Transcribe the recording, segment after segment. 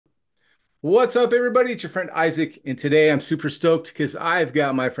What's up, everybody? It's your friend Isaac, and today I'm super stoked because I've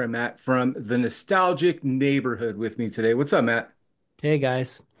got my friend Matt from the Nostalgic Neighborhood with me today. What's up, Matt? Hey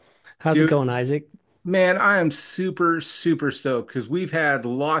guys, how's it Dude, going, Isaac? man, I am super stoked because we've had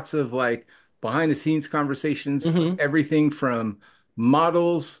lots of like behind the scenes conversations from Hmm. everything from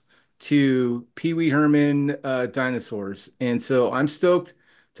models to Pee Wee Herman dinosaurs. And so I'm stoked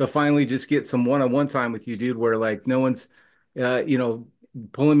to finally just get some one-on-one time with you, dude, where like no one's, uh, you know,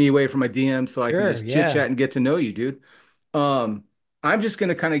 pulling me away from my DM so I can Sure, just chit yeah. chat and get to know you, dude. Um, I'm just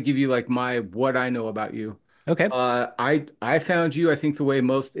gonna kind of give you like my what I know about you. Okay. I found you, I think the way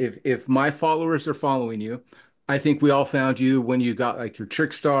most if my followers are following you, I think we all found you when you got like your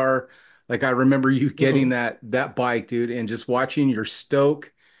Trickstar. Like I remember you getting Hmm. that bike, dude, and just watching your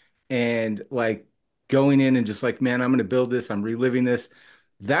stoke and like going in and just like, man, I'm gonna build this, I'm reliving this.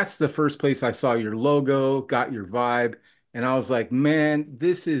 That's the first place I saw your logo, got your vibe, and I was like, man,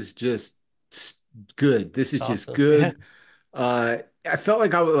 this is just good. This is It's just awesome. Yeah. good. Uh, I felt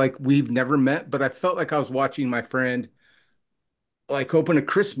like I was like we've never met, but I felt like I was watching my friend like open a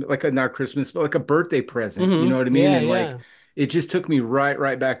Christmas, like a not Christmas, but like a birthday present. You know what I mean? Yeah, And like yeah. it just took me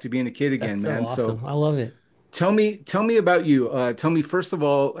right back to being a kid again, That's so man. So awesome. I love it. tell me about you. Tell me first of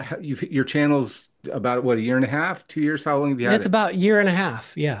all, your channel's about what, a year and a half, 2 years? How long have you had It's it? about a year and a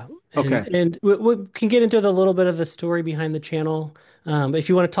half. Yeah. And Okay. and we can get into the little bit of the story behind the channel. But if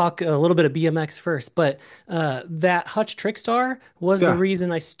you want to talk a little bit of BMX first, but that Hutch Trickstar was the Yeah.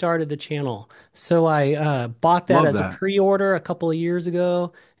 reason I started the channel. So I bought that Love as a that. pre-order a couple of years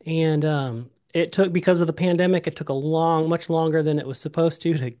ago, and it took because of the pandemic, it took much longer than it was supposed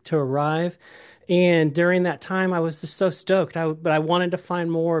to arrive. And during that time, I was just so stoked. But I wanted to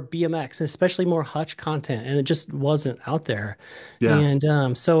find more BMX and especially more Hutch content, and it just wasn't out there. Yeah.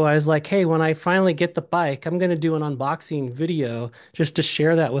 And so I was like, hey, when I finally get the bike, I'm going to do an unboxing video just to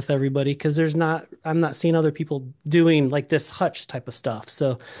share that with everybody because I'm not seeing other people doing like this Hutch type of stuff.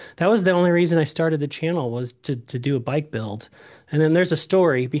 So that was the only reason I started the channel was to do a bike build. And then there's a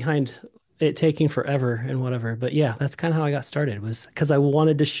story behind it taking forever and whatever. But yeah, that's kind of how I got started was because I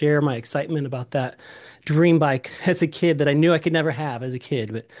wanted to share my excitement about that dream bike as a kid that I knew I could never have as a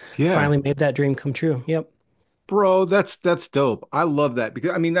kid, but Yeah. finally made that dream come true. Yep. Bro, that's dope. I love that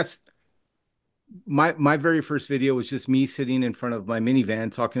because I mean that's my very first video was just me sitting in front of my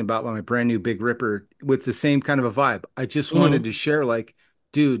minivan talking about my brand new Big Ripper with the same kind of a vibe. I just wanted Hmm. to share like,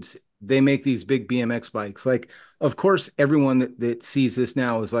 dudes, they make these big BMX bikes. Like, of course, everyone that sees this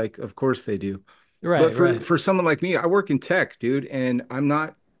now is like, of course they do. But Right, for right. for someone like me, I work in tech, dude, and I'm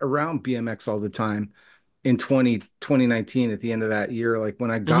not around BMX all the time in 2019 at the end of that year, like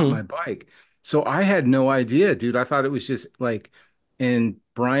when I got my Hmm. bike. So I had no idea, dude. I thought it was just like, and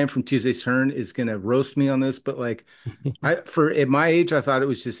Brian from Tuesday's Turn is gonna roast me on this, but like I for at my age, I thought it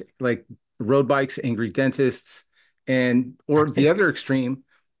was just like road bikes, angry dentists, and or the other extreme,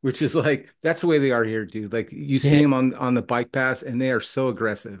 which is like that's the way they are here, dude. Like you see Yeah, them on the bike pass, and they are so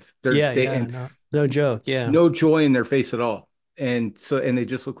aggressive. yeah, They yeah. and No, no joke. Yeah. no joy in their face at all, and so and they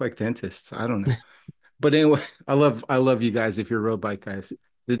just look like dentists. I don't know. But anyway, I love you guys if you're road bike guys.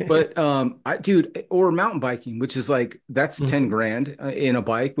 But I dude, or mountain biking, which is like that's 10 Hmm. grand in a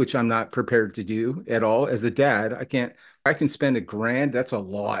bike, which I'm not prepared to do at all. As a dad, I can't I can spend a grand. That's a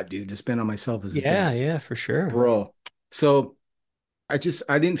lot, dude, to spend on myself as a Yeah, dad. yeah, for sure. Bro. So I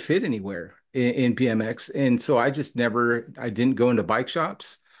didn't fit anywhere in BMX. And so I didn't go into bike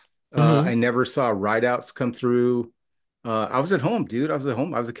shops. I Hmm. never saw ride outs come through. I was at home, dude. I was at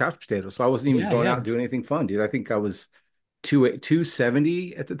home. I was a couch potato. So I wasn't even Yeah, going out yeah, and doing anything fun, dude. I think I was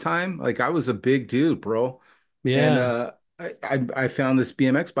 270 at the time. Like I was a big dude, bro. And yeah. I found this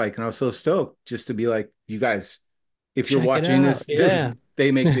BMX bike and I was so stoked just to be like, you guys, if you're Check it watching out. this, there's Yeah.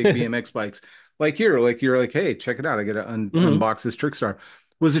 they make big BMX bikes. Like here, like you're like, hey, check it out. I gotta Hmm. unbox this Trickstar.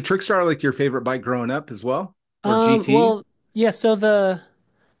 Was a Trickstar like your favorite bike growing up as well? Or GT? Well, yeah, so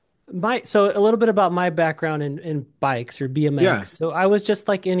a little bit about my background in bikes or Yeah, BMX. So I was just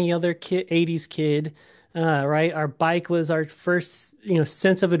like any other kid, 80s kid, right? Our bike was our first,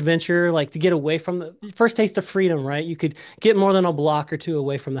 sense of adventure, like to get away from the first taste of freedom, right? You could get more than a block or two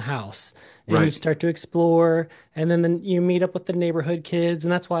away from the house and you right. start to explore and then you meet up with the neighborhood kids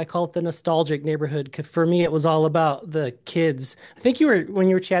and that's why I call it the nostalgic neighborhood. 'Cause for me, it was all about the kids. I think when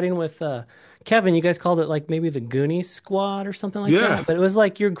you were chatting with, Kevin, you guys called it like maybe the Goonies Squad or something like Yeah. that. But it was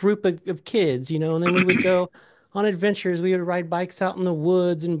like your group of kids, and then we would go on adventures. We would ride bikes out in the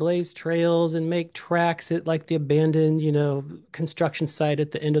woods and blaze trails and make tracks at like the abandoned, construction site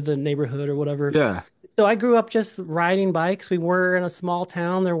at the end of the neighborhood or whatever. Yeah. So I grew up just riding bikes. We were in a small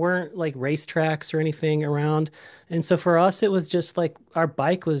town. There weren't like racetracks or anything around. And so for us, it was just like our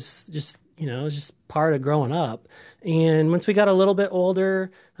bike was just, it was just part of growing up. And once we got a little bit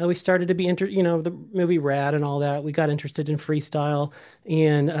older, we started to be the movie Rad and all that. We got interested in freestyle,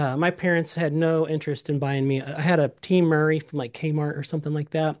 and my parents had no interest in buying me. I had a Team Murray from like Kmart or something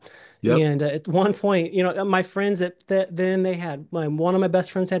like that. Yep. And at one point, my friends at that then they had one of my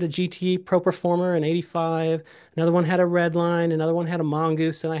best friends had a GT Pro Performer in '85. Another one had a Redline. Another one had a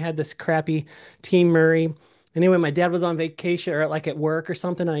Mongoose, and I had this crappy Team Murray. Anyway, my dad was on vacation or like at work or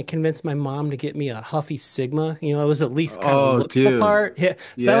something, and I convinced my mom to get me a Huffy Sigma. It was at least kind of Oh, looked the dude. part. Yeah.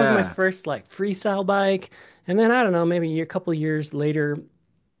 So that was my Yeah. first like freestyle bike. And then I don't know, maybe a couple years later,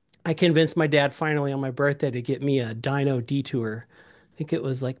 I convinced my dad finally on my birthday to get me a Dyno Detour. I think it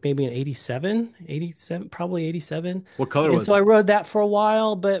was like maybe an 87, probably 87. What color And was so I it? rode that for a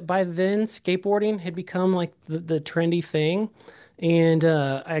while, but by then skateboarding had become like the trendy thing. And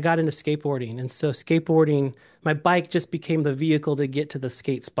I got into skateboarding. And so skateboarding, my bike just became the vehicle to get to the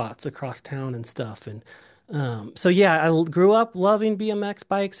skate spots across town and stuff. And so yeah, grew up loving BMX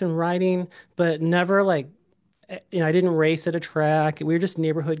bikes and riding, but never like I didn't race at a track. We were just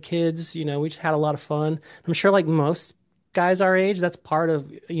neighborhood kids. We just had a lot of fun. I'm sure, like most guys our age, that's part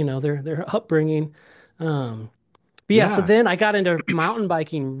of their upbringing. Um, but yeah, so Yeah. then I got into mountain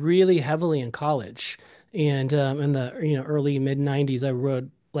biking really heavily in college, and in the early mid '90s, I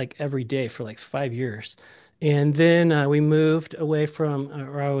rode like every day for like 5 years, and then we moved away from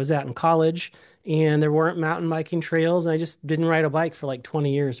where I was at in college, and there weren't mountain biking trails, and I just didn't ride a bike for like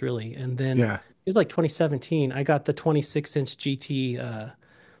 20 years really, and then Yeah. it was like 2017, I got the 26-inch GT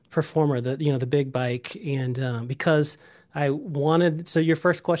Performer, the big bike, and because I wanted, so your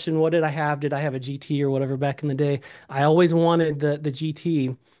first question, what did I have? Did I have a GT or whatever back in the day? I always wanted the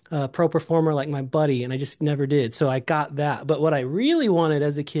GT Pro Performer like my buddy, and I just never did. So I got that. But what I really wanted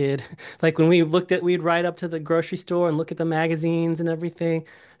as a kid, like when we'd ride up to the grocery store and look at the magazines and everything.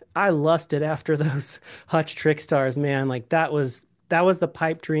 I lusted after those Hutch Trick Stars, man. Like that was the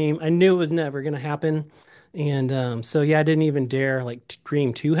pipe dream. I knew it was never gonna happen. And so yeah, I didn't even dare like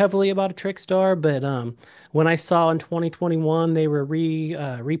dream too heavily about a trick star. But when I saw in 2021 they were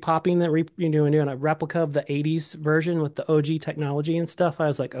repopping that, doing a replica of the '80s version with the OG technology and stuff, I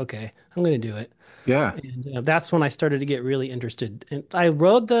was like, okay, I'm gonna do it. Yeah. And that's when I started to get really interested. And I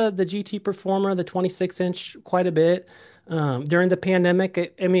rode the GT Performer, the 26-inch, quite a bit. During the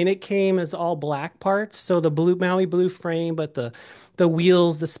pandemic, I mean, it came as all black parts. So the blue Maui blue frame, but the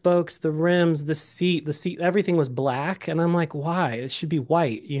wheels, the spokes, the rims, the seat, everything was black. And I'm like, why? It should be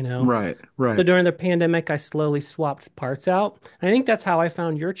white. Right. So Right. during the pandemic, I slowly swapped parts out. And I think that's how I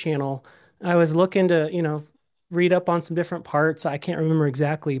found your channel. I was looking to, read up on some different parts. I can't remember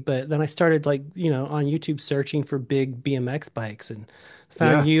exactly, but then I started like, on YouTube searching for big BMX bikes and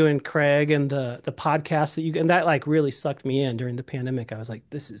found Yeah. you and Craig and the podcast and that like really sucked me in during the pandemic. I was like,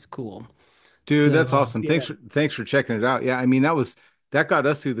 this is cool. Dude, So, that's awesome. yeah. Thanks for checking it out. Yeah, I mean that got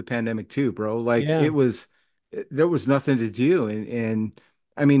us through the pandemic too, bro. Like Yeah. there was nothing to do and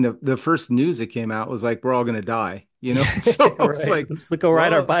I mean the first news that came out was like we're all gonna die, you know? So I was Right. like, Let's go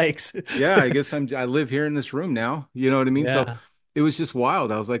ride our well, bikes. yeah, I live here in this room now, you know what I mean? So Yeah. it was just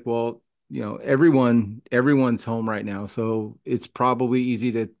wild. I was like, well, everyone's home right now, so it's probably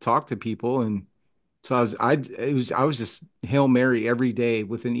easy to talk to people and so I was just Hail Mary every day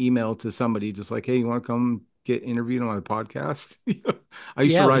with an email to somebody just like, hey, you want to come get interviewed on my podcast? I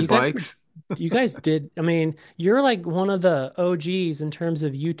used to Yeah, well, ride bikes. you guys did. I mean, you're like one of the OGs in terms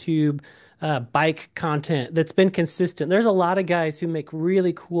of YouTube bike content that's been consistent. There's a lot of guys who make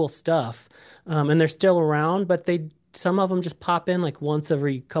really cool stuff, and they're still around, but some of them just pop in like once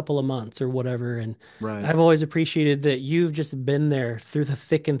every couple of months or whatever. And Right. I've always appreciated that you've just been there through the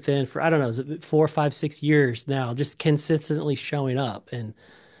thick and thin for, I don't know, is it 4, 5, 6 years now, just consistently showing up, and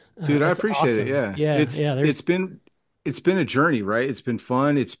Dude, I it's appreciate it. awesome. Yeah. Yeah, It's yeah. it's There's been it's been a journey, right? It's been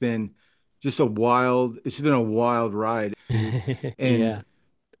fun. It's been a wild ride. And yeah.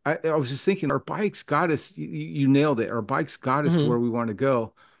 I was just thinking our bikes got us, you nailed it. Our bikes got us to where Mhm. we want to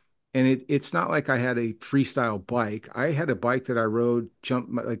go. And it's not like I had a freestyle bike. I had a bike that I rode,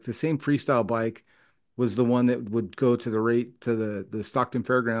 like the same freestyle bike was the one that would go to the Stockton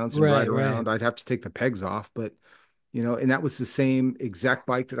Fairgrounds and ride Right, right. around. I'd have to take the pegs off, but and that was the same exact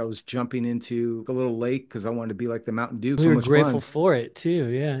bike that I was jumping into a little lake because I wanted to be like the Mountain Dew. We So were much grateful fun. for it too.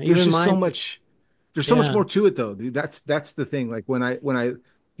 Yeah. There's Even just so mine. much, there's so much Yeah. more to it though, dude. That's the thing. Like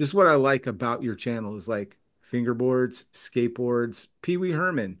this is what I like about your channel is like fingerboards, skateboards, Pee Wee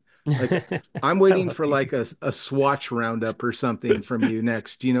Herman. Like I'm I waiting love for Pee like a Swatch roundup or something from you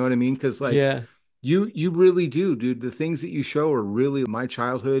next. You know what I mean? Because like Yeah. you really do, dude. The things that you show are really my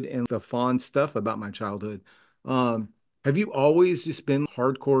childhood and the fond stuff about my childhood. Um, Have you always just been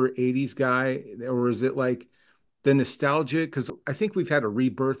hardcore 80s guy, or is it like the nostalgia? Because I think we've had a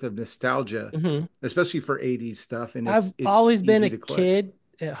rebirth of nostalgia, Hmm. especially for 80s stuff, and I've it's always been easy a to collect. kid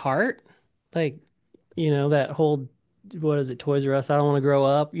at heart. Like, that whole, what is it, Toys R Us, I don't want to grow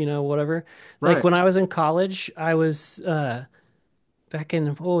up, whatever. Like Right. when I was in college, I was back in,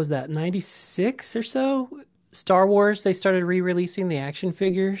 what was that, 96 or so? Star Wars, they started re-releasing the action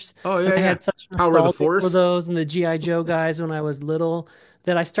figures. Oh And yeah, I yeah. had such Power of the nostalgia for Force. those and the G.I. Joe guys when I was little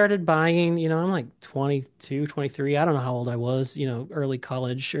that I started buying, I'm like 22, 23. I don't know how old I was, early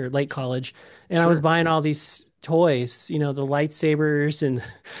college or late college. And I was Sure. buying all these toys, the lightsabers and,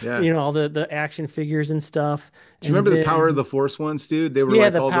 Yeah. all the action figures and stuff. Do you And remember the Power of then, the Force ones, dude? They were yeah,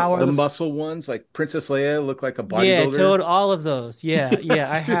 like the all the power the of the muscle ones, like Princess Leia looked like a Yeah, bodybuilder. total all of those. Yeah, yeah.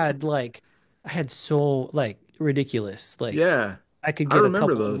 Dude, I had so like ridiculous. Like yeah. I could I get a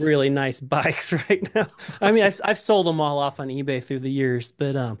remember couple of those. really nice bikes right now. I mean, I've sold them all off on eBay through the years,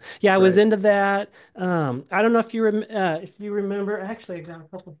 but yeah, I was Right. into that. I don't know if you remember. Actually, I got a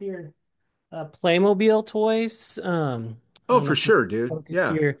couple here. Playmobil toys. I Oh, don't know for if this sure, dude. focus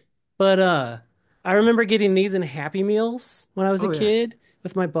Yeah. here, but I remember getting these in Happy Meals when I was a Oh yeah. kid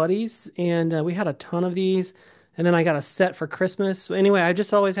with my buddies, and we had a ton of these. And then I got a set for Christmas. So anyway, I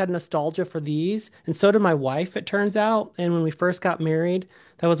just always had nostalgia for these, and so did my wife, it turns out. And when we first got married,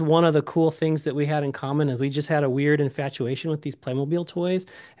 that was one of the cool things that we had in common is we just had a weird infatuation with these Playmobil toys,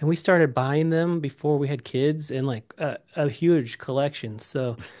 and we started buying them before we had kids, and like a huge collection.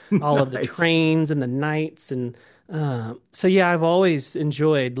 So all of the Nice. trains and the knights and so yeah, I've always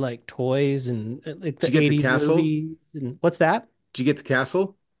enjoyed like toys and like Did you the get the 80s castle? movies and what's that? Did you get the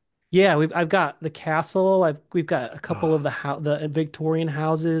castle? Yeah, I've got the castle. We've got a couple of Oh, the Victorian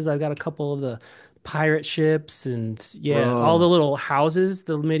houses. I've got a couple of the pirate ships and yeah, all the bro. little houses,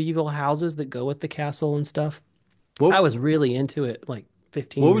 the medieval houses that go with the castle and stuff. I What was really into it like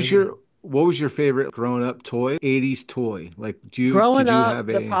 15 what was years ago. your favorite growing up toy? 80s toy. Like Growing did you up, have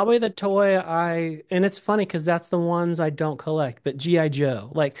the a probably the toy and it's funny because that's the ones I don't collect, but G.I. Joe.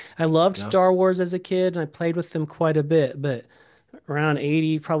 Like I loved yeah, Star Wars as a kid and I played with them quite a bit, but around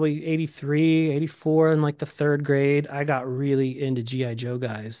 80, probably 83, 84 in like the third grade, I got really into G.I. Joe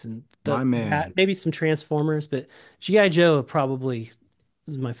guys and my that man. maybe some Transformers, but G.I. Joe probably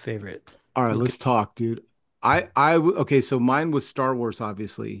is my favorite All right, looking. let's talk, dude. Okay, so mine was Star Wars,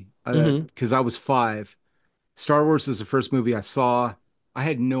 obviously, Hmm. because I was 5. Star Wars was the first movie I saw. I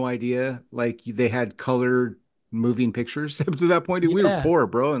had no idea like they had colored moving pictures up to that point. We were Yeah. poor,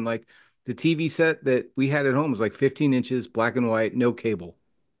 bro, and like the TV set that we had at home was like 15 inches, black and white, no cable.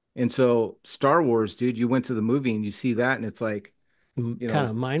 And so Star Wars, dude, you went to the movie and you see that, and it's like, you Kind know,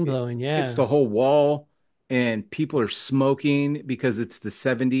 of mind blowing. it's Yeah. the whole wall, and people are smoking because it's the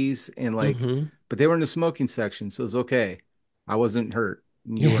 70s, and like, Hmm. but they were in the smoking section, so it's okay. I wasn't hurt,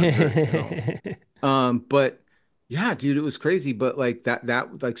 and you weren't hurt at all. But yeah, dude, it was crazy. But like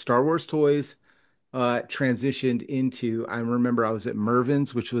that like Star Wars toys transitioned into, I remember I was at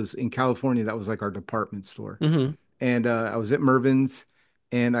Mervin's, which was in California, that was like our department store. Hmm. And I was at Mervin's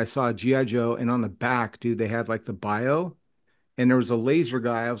and I saw G.I. Joe, and on the back, dude, they had like the bio, and there was a laser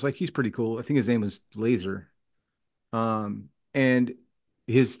guy. I was like, he's pretty cool. I think his name was Laser. And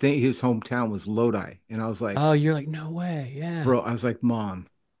his hometown was Lodi. And I was like, Oh, you're like, no way. Yeah. bro, I was like, Mom,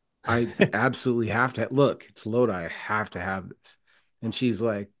 I absolutely have to look, it's Lodi. I have to have this. And she's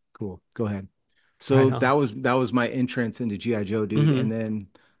like, cool, go ahead. Right So on. that was my entrance into G.I. Joe, dude. And Hmm. then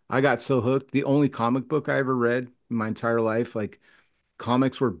I got so hooked. The only comic book I ever read in my entire life, like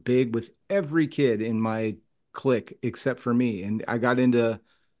comics were big with every kid in my clique except for me. And I got into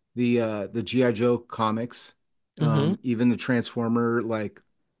the G.I. Joe comics, Hmm. even the Transformer like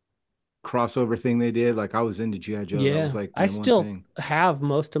crossover thing they did. Like I was into G.I. Joe. That was Yeah, like I my one still thing. have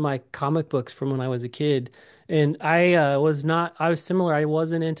most of my comic books from when I was a kid, and I was similar. I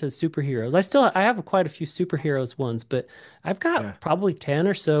wasn't into superheroes. I have quite a few superheroes ones, but I've Yeah. got probably 10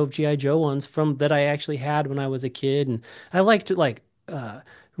 or so G.I. Joe ones from that I actually had when I was a kid, and I liked like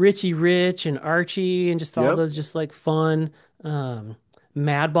Richie Rich and Archie and just all Yep. those just like fun um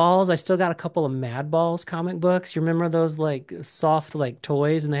Mad Balls. I still got a couple of Mad Balls comic books. You remember those like soft like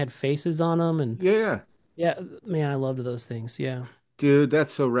toys and they had faces on them and Yeah, yeah. yeah, man, I loved those things. Yeah. Dude,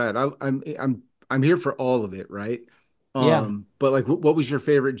 that's so rad. I'm here for all of it, right? Yeah. But like what was your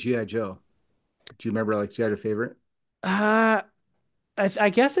favorite G.I. Joe? Do you remember like you had a favorite? Uh, I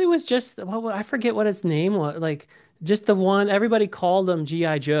guess it was just, well, I forget what its name was. Like, just the one. Everybody called him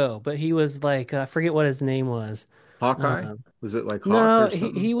G.I. Joe, but he was like, I forget what his name was. Hawkeye? Um, Was it like Hawk no, or he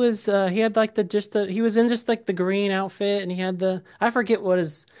something? was he had like the just the he was in just like the green outfit, and he had the I forget what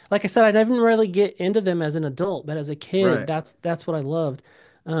his like I said, I didn't really get into them as an adult, but as a kid, Right. that's what I loved.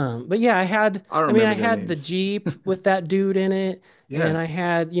 But yeah, I don't I remember their had the names. Jeep with that dude in it, and Yeah. I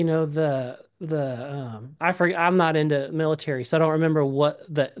had, the I forget, I'm not into military, so I don't remember what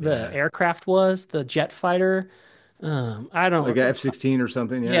the Yeah. aircraft was, the jet fighter. I Like a don't F-16 or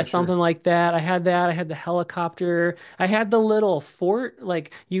something. Yeah, Yeah, sure. something like that. I had that. I had the helicopter. I had the little fort.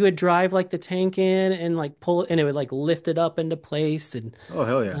 Like you would drive like the tank in and like pull it, and it would like lift it up into place. And Oh,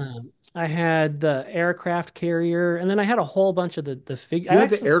 hell yeah. I had the aircraft carrier, and then I had a whole bunch of the fig. I You had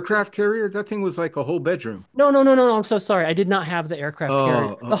the actually aircraft carrier? That thing was like a whole bedroom. no. I'm so sorry. I did not have the aircraft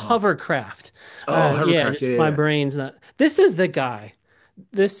carrier. Oh, The uh-oh. hovercraft. Oh, Yeah, hovercraft. Yeah, just yeah, my yeah. brain's not. This is the guy.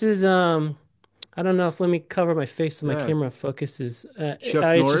 This is I don't know if let me cover my face so my Yeah. camera focuses.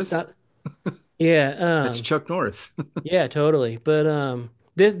 Chuck It's just Norris. not. Yeah. That's Chuck Norris. Yeah, totally. But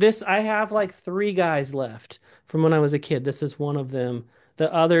this I have like three guys left from when I was a kid. This is one of them.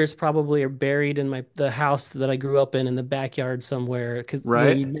 The others probably are buried in my the house that I grew up in the backyard somewhere because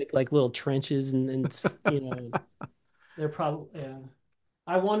Right? you'd make like little trenches and they're probably yeah.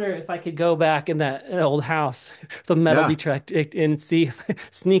 I wonder if I could go back in that old house, the metal Yeah. detector, and see if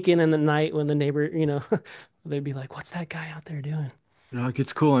sneak in the night when the neighbor, they'd be like, "What's that guy out there doing?" You're like,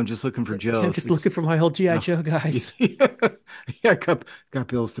 it's cool. I'm just looking for Yeah, I'm Joe's. just It's looking for my old GI no. Joe Yeah. guys. Yeah, got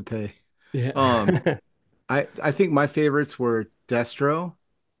bills to pay. Yeah. Um, I think my favorites were Destro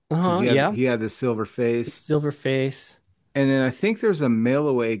because Uh-huh. Yeah. he had the silver face. Silver face. And then I think there's a mail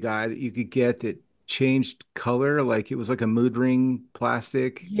away guy that you could get that changed color, like it was like a mood ring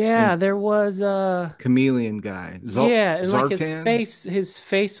plastic Yeah, and there was chameleon guy. yeah, and like Zartan. his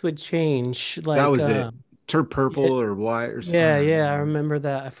face would change That like was it. Turn purple yeah, or white or I don't I remember. remember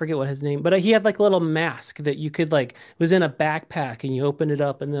that. I forget what his name, but he had like a little mask that you could like it was in a backpack and you opened it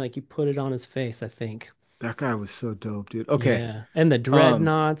up and then like you put it on his face, I think. That guy was so dope, dude. Okay. Yeah. And the Um,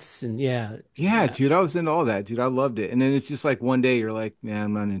 dreadnoughts and yeah. yeah, Yeah. dude, I was into all that, dude. I loved it. And then it's just like one day you're like, man,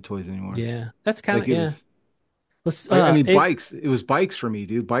 I'm not into toys anymore. Yeah. That's kind Like of it yeah. was Was I mean it bikes. It was bikes for me,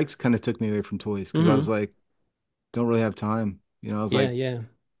 dude. Bikes kind of took me away from toys because I was hmm like, don't really have time. You know, I was Yeah, like, yeah.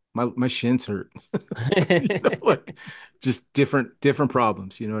 my shins hurt. You know, like just different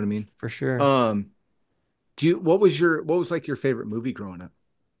problems, you know what I mean? For sure. Um, what was like your favorite movie growing up?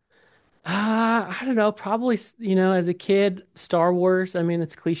 I don't know. Probably, as a kid, Star Wars. I mean,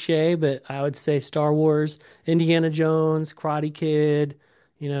 it's cliche, but I would say Star Wars, Indiana Jones, Karate Kid,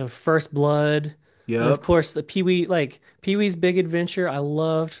 First Blood. And of Yep. course, the Pee Wee's Big Adventure. I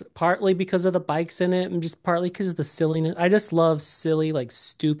loved partly because of the bikes in it and just partly because of the silliness. I just love silly, like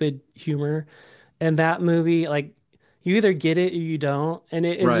stupid humor. And that movie, like, you either get it or you don't. And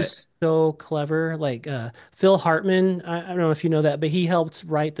it is Right. just so clever. Like Phil Hartman, I don't know if you know that, but he helped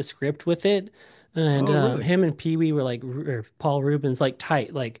write the script with it. And Oh, really? him and Pee Wee were like, or Paul Rubens, like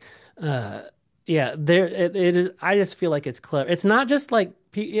tight. Like, uh, yeah, it is. I just feel like it's clever. It's not just like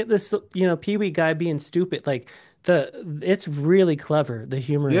Pee Wee guy being stupid. Like it's really clever. The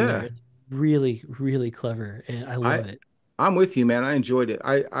humor in there, Yeah. it's really, really clever, and I I love it. I'm with you, man. I enjoyed it.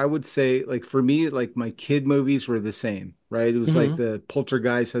 I would say like for me, like my kid movies were the same, right? It was like Hmm. the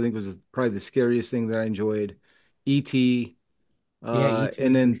Poltergeist, I think was probably the scariest thing that I enjoyed. E.T. Yeah, E.T.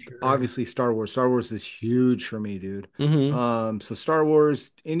 And for then sure. obviously Star Wars. Star Wars is huge for me, dude. Hmm. So Star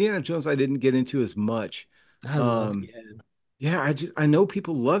Wars, Indiana Jones, I didn't get into as much. I love, Um, yeah. yeah, I know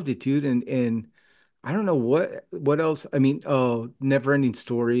people loved it, dude, and I don't know what else. I mean, oh, Neverending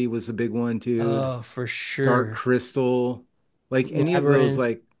Story was a big one, dude. Oh, for Dark sure. Crystal, like any of those, Labyrinth.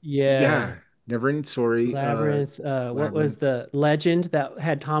 like Yeah. yeah, Neverending Story, Labyrinth. What was Labyrinth the Legend that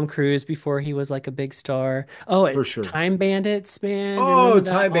had Tom Cruise before he was like a big star? Oh, for sure. Time Bandits, man. Do you Oh, remember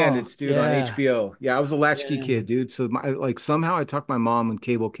that? Time Oh, Bandits, dude, on yeah. HBO. Yeah, I was a latchkey Yeah. kid, dude. So my like somehow I talked my mom when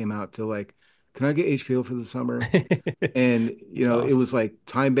cable came out to like, can I get HBO for the summer? And you That's know, it was awesome. like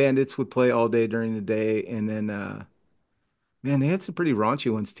Time Bandits would play all day during the day, and then man, they had some pretty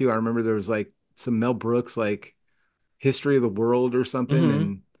raunchy ones too. I remember there was like some Mel Brooks like History of the World or something, Hmm.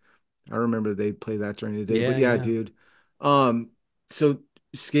 and I remember they play that during the day. But Yeah, yeah, yeah. dude. So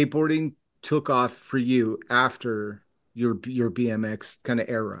skateboarding took off for you after your BMX kind of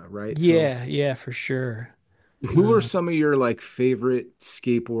era, right? So Yeah, yeah, for sure. who are some of your like favorite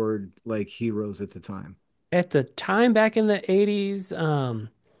skateboard like heroes at the time? At the time back in the 80s,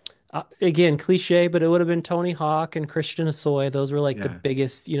 again, cliche, but it would have been Tony Hawk and Christian Hosoi. Those were like the Yeah.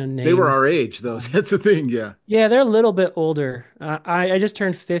 biggest, They were our names. age though. That's the thing. Yeah. Yeah, they're a little bit older. I just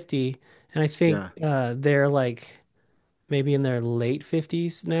turned 50, and I think Yeah. they're like. maybe in their late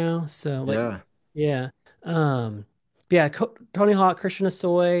 50s now. So like, Yeah. yeah. Um, yeah, Tony Hawk, Christian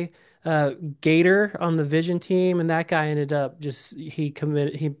Hosoi, uh, Gator on the Vision team, and that guy ended up just he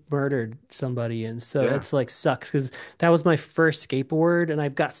murdered somebody, and so Yeah. it's like sucks because that was my first skateboard, and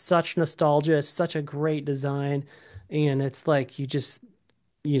I've got such nostalgia. It's such a great design, and it's like like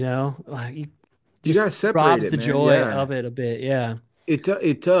you You just gotta separate robs it, the man. joy Yeah. of it a bit. Yeah. It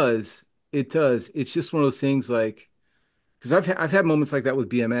does. It does. It's just one of those things like because I've had moments like that with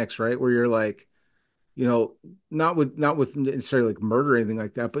BMX, right? Where you're like, you know, not with necessarily like murder or anything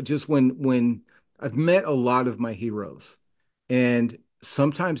like that, but just when I've met a lot of my heroes, and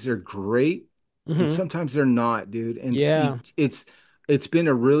sometimes they're great, and Hmm. sometimes they're not, dude. And Yeah. it's been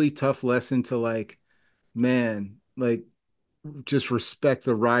a really tough lesson to like, man, like just respect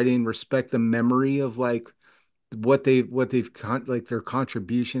the writing, respect the memory of like like their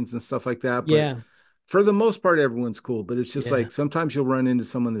contributions and stuff like that. But Yeah. for the most part, everyone's cool. But it's just Yeah. like sometimes you'll run into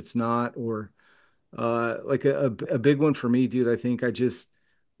someone that's not, or like a big one for me, dude. I think I just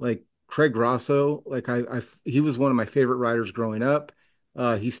like Craig Grosso. Like he was one of my favorite writers growing up.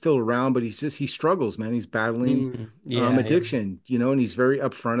 He's still around, but he struggles, man. He's battling Yeah. Yeah. addiction, and he's very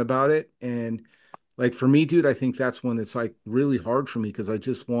upfront about it. And like for me, dude, I think that's one that's like really hard for me because I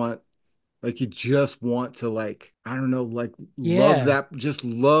just want like you just want to like I don't know like love Yeah. that just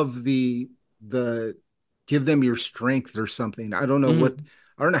love the give them your strength or something. Mhm. I don't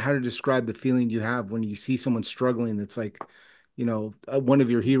know how to describe the feeling you have when you see someone struggling that's like one of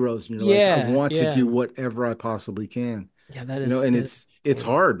your heroes and you're like I Yeah. want to do Yeah. whatever I possibly can. Yeah. And That is a it's shame.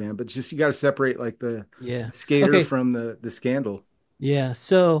 hard, man, but just you got to separate like the Yeah. skater Okay. from the scandal. Yeah.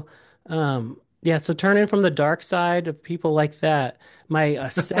 So turning from the dark side of people like that, my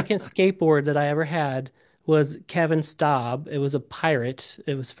second skateboard that I ever had was Kevin Staub. It was a pirate.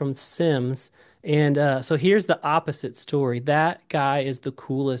 It was from Sims. And so here's the opposite story. That guy is the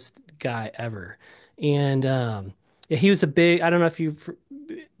coolest guy ever. And yeah, he was a big, I don't know if you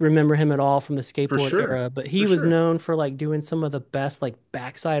remember him at all from the For skateboard sure. era, but For he was sure. known for like doing some of the best like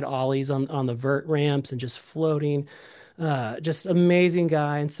backside ollies on the vert ramps and just floating. Just amazing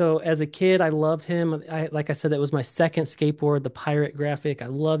guy. And so as a kid, I loved him. Like I said, that was my second skateboard, the pirate graphic. I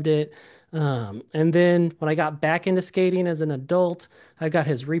loved it. And then when I got back into skating as an adult, I got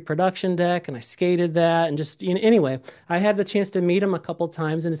his reproduction deck and I skated that. And just, anyway, I had the chance to meet him a couple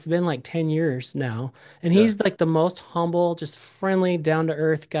times and it's been like 10 years now. And Yeah. he's like the most humble, just friendly, down to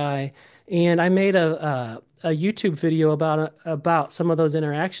earth guy. And I made a YouTube video about some of those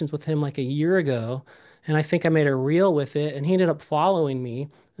interactions with him like a year ago, and I think I made a reel with it, and he ended up following me.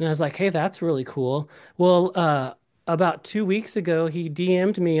 And I was like, hey, that's really cool. Well, about 2 weeks ago, he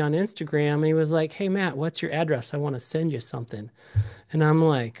DM'd me on Instagram and he was like, hey, Matt, what's your address? I want to send you something. And I'm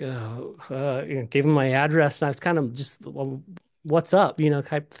like, gave him my address, and I was kind of just, well, what's up,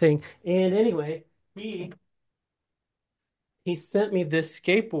 type thing. And anyway, he he sent me this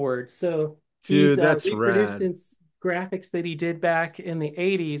skateboard. So he's Dude, that's rad. reproducing graphics that he did back in the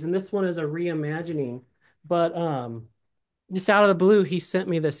 80s, and this one is a reimagining. But just out of the blue, he sent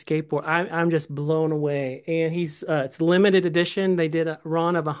me this skateboard. I'm just blown away. And it's limited edition. They did a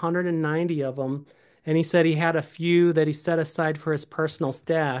run of 190 of them, and he said he had a few that he set aside for his personal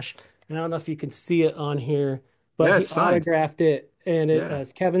stash. And I don't know if you can see it on here, but Yeah, he it's signed. autographed it, and Yeah.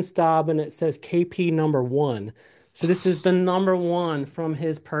 it's Kevin Staub, and it says KP number one. So this is the number one from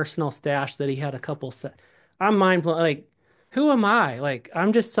his personal stash that he had a couple set. I'm mind blown. Like, who am I? Like,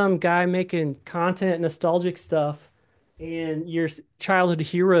 I'm just some guy making content, nostalgic stuff, and your childhood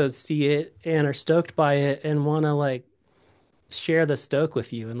heroes see it and are stoked by it and want to like share the stoke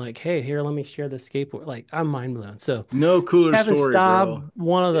with you and like, hey, here, let me share the skateboard. Like, I'm mind blown. So No cooler Kevin story, bro. Staub,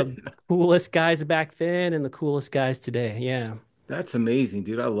 one of the coolest guys back then and the coolest guys today. Yeah. That's amazing,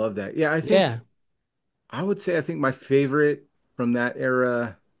 dude. I love that. Yeah, Yeah. I think my favorite from that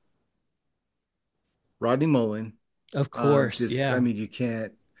era, Rodney Mullen. Of course. Just I Yeah. mean, you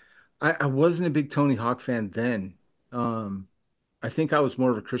can't I wasn't a big Tony Hawk fan then. Um, I think I was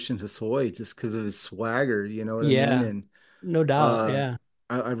more of a Christian Hosoi just because of his swagger, you know what I mean? Yeah. And No doubt. uh Yeah.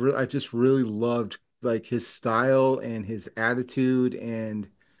 I just really loved like his style and his attitude and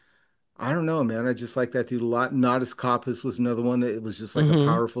I don't know, man. I just like that dude a lot. Nodus Copus was another one that it was just like a Hmm.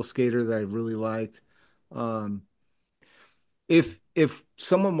 powerful skater that I really liked. Um, if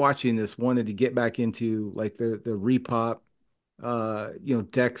someone watching this wanted to get back into like the repop,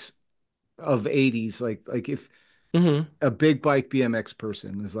 decks of 80s, like if Hmm. a big bike BMX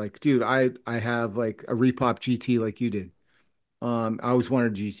person is like, dude, I have like a repop GT like you did. I always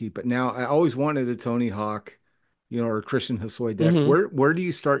wanted a GT, but now I always wanted a Tony Hawk, or a Christian Hosoi deck. Hmm. Where do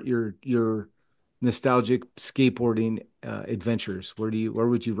you start your nostalgic skateboarding adventures? Where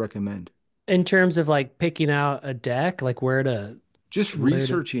would you recommend? In terms of like picking out a deck, like Just where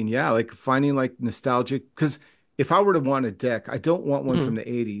to researching, yeah, like finding like nostalgic. Because if I were to want a deck, I don't want one Mhm. from the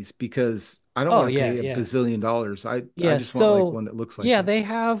 80s because I don't Oh want to yeah, pay a yeah. bazillion dollars. I Yeah, just want like so one that looks like yeah, it. they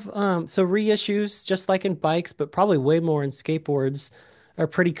have so reissues just like in bikes, but probably way more in skateboards are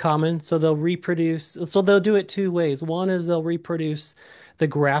pretty common. So they'll reproduce, so they'll do it two ways. One is they'll reproduce the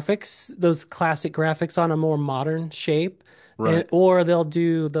graphics, those classic graphics on a more modern shape, and Right, or they'll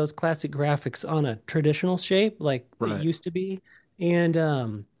do those classic graphics on a traditional shape like it right, used to be. And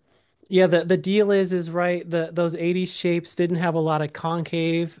yeah, the deal is right. Those 80s shapes didn't have a lot of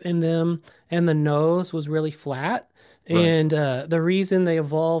concave in them, and the nose was really flat. right, And the reason they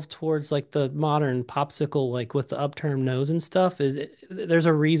evolved towards like the modern popsicle, like with the upturned nose and stuff, is there's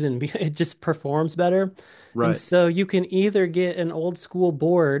a reason. It just performs better. And right. so you can either get an old school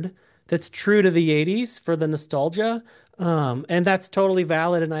board that's true to the 80s for the nostalgia, and that's totally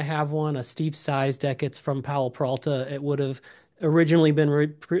valid. And I have one, a Steve Size deck. It's from Powell Peralta. It would have originally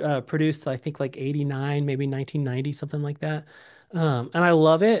been produced, I think, like 89, maybe 1990, something like that. And I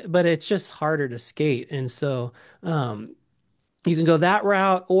love it, but it's just harder to skate. And so um, you can go that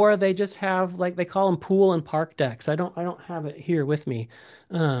route, or they just have like they call them pool and park decks. I don't have it here with me,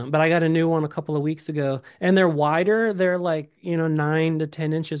 but I got a new one a couple of weeks ago, and they're wider. They're like 9 to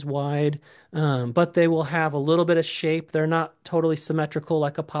 10 inches wide, but they will have a little bit of shape. They're not totally symmetrical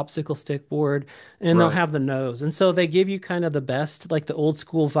like a popsicle stick board, and they'll Right, have the nose, and so they give you kind of the best, like the old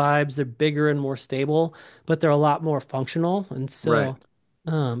school vibes. They're bigger and more stable, but they're a lot more functional, and right. so.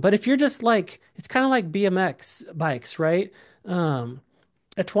 But if you're just like, it's kind of like BMX bikes, right? Um,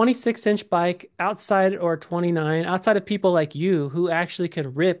 a 26-inch bike outside or 29, outside of people like you who actually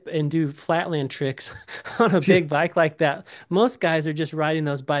can rip and do flatland tricks on a big bike like that, most guys are just riding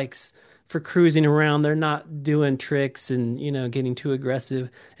those bikes for cruising around. They're not doing tricks and, getting too aggressive.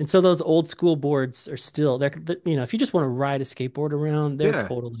 And so those old school boards are still if you just want to ride a skateboard around,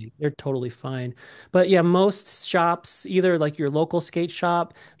 Yeah, they're totally fine. But yeah, most shops, either like your local skate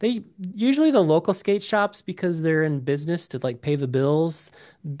shop, they usually the local skate shops, because they're in business to like pay the bills,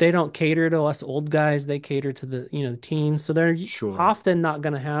 they don't cater to us old guys. They cater to the teens. So they're sure. often not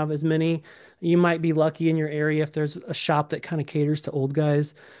going to have as many. You might be lucky in your area if there's a shop that kind of caters to old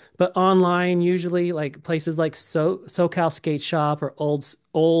guys. But online, usually like places like SoCal Skate Shop or Old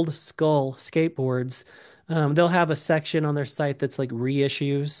Skull Skateboards, they'll have a section on their site that's like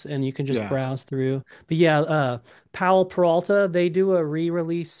reissues, and you can just Yeah, browse through. But yeah, Powell Peralta, they do a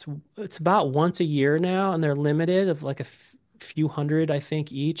re-release. It's about once a year now, and they're limited of like a few hundred, I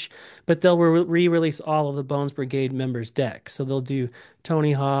think, each. But they'll re-release all of the Bones Brigade members' decks. So they'll do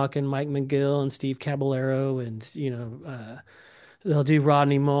Tony Hawk and Mike McGill and Steve Caballero, and they'll do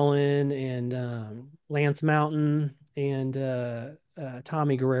Rodney Mullen and Lance Mountain and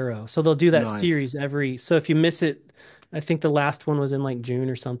Tommy Guerrero. So they'll do that nice. series every. So if you miss it, I think the last one was in like June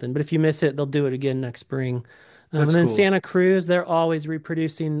or something. But if you miss it, they'll do it again next spring. That's And then cool. Santa Cruz, they're always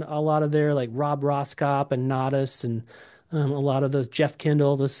reproducing a lot of their like Rob Roskop and Nodus and a lot of those Jeff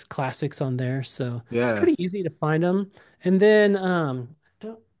Kendall, those classics on there. So it's Yeah, pretty easy to find them. And then,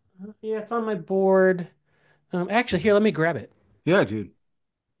 don't, yeah, it's on my board. Actually, here, let me grab it. yeah, dude.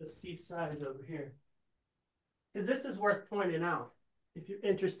 The Steve size over here. Because this is worth pointing out if you're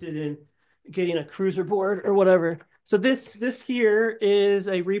interested in getting a cruiser board or whatever. So this here is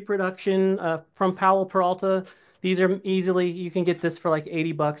a reproduction from Powell Peralta. These are easily, you can get this for like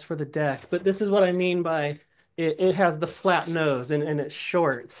 $80 for the deck. But this is what I mean by it has the flat nose and it's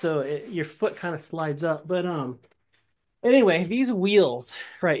short. So your foot kind of slides up. But anyway, these wheels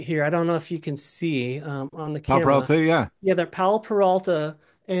right here, I don't know if you can see on the Pop camera. Peralta, yeah. Yeah, they're Powell Peralta.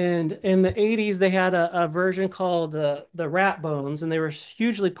 And in the 80s, they had a version called the Rat Bones, and they were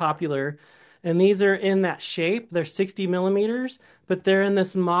hugely popular. And these are in that shape. They're 60 millimeters, but they're in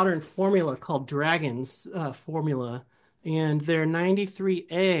this modern formula called Dragons formula. And they're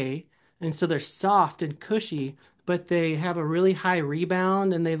 93A. And so they're soft and cushy, but they have a really high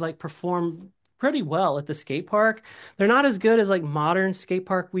rebound and they like perform pretty well at the skate park. They're not as good as like modern skate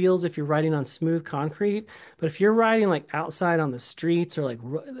park wheels if you're riding on smooth concrete, but if you're riding like outside on the streets or like,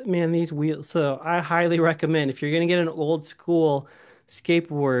 man, these wheels. So I highly recommend if you're going to get an old school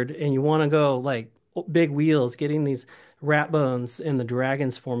skateboard and you want to go like big wheels, getting these Rat Bones and the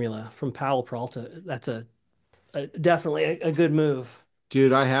Dragons formula from Powell Peralta. That's definitely a good move.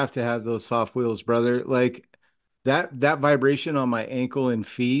 Dude, I have to have those soft wheels, brother. Like that vibration on my ankle and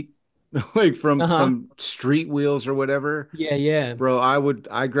feet, like Uh-huh. from street wheels or whatever, Yeah, yeah. bro,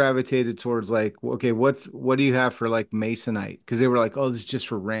 I gravitated towards okay, what do you have for like Masonite? Because they were like, oh, this is just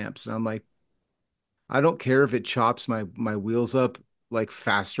for ramps. And I'm like, I don't care if it chops my wheels up like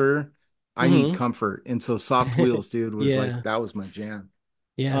faster. I need Hmm. comfort. And so soft wheels, dude, was like Yeah. that was my jam.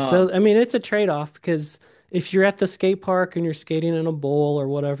 Yeah. So, Um, I mean, it's a trade-off because if you're at the skate park and you're skating in a bowl or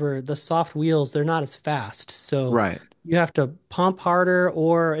whatever, the soft wheels, they're not as fast. So right. you have to pump harder,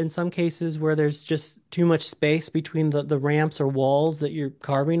 or in some cases where there's just too much space between the ramps or walls that you're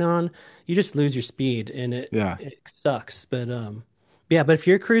carving on, you just lose your speed and Yeah. it sucks. Yeah, but if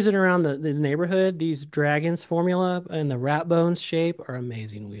you're cruising around the neighborhood, these Dragons formula and the Rat Bones shape are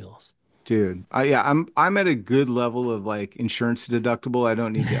amazing wheels. Dude, yeah, I'm at a good level of like insurance deductible. I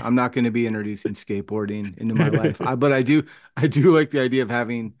don't need to. I'm not going to be introducing skateboarding into my life. But I do like the idea of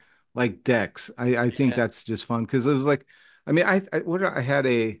having like decks. I think Yeah. that's just fun because it was like, I mean, I had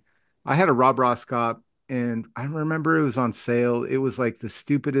a Rob Ross Cop, and I remember it was on sale. It was like the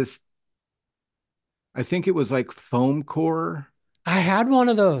stupidest. I think it was like foam core. I had one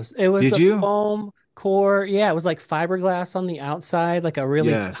of those. It was Did a you? foam core. Yeah, it was like fiberglass on the outside, like a really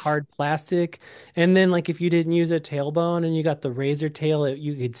Yes. hard plastic. And then like if you didn't use a tailbone and you got the razor tail,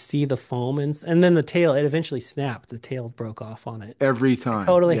 you could see the foam and then the tail, it eventually snapped. The tail broke off on it. Every I time.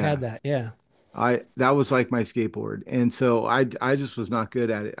 totally had Yeah. that. Yeah. I that was like my skateboard. And so I just was not good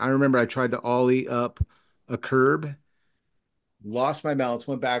at it. I remember I tried to ollie up a curb, lost my balance,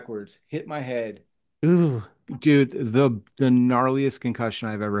 went backwards, hit my head. Ooh. Dude, the gnarliest concussion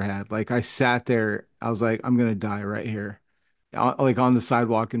I've ever had. Like I sat there, I was like, I'm gonna die right here. Like on the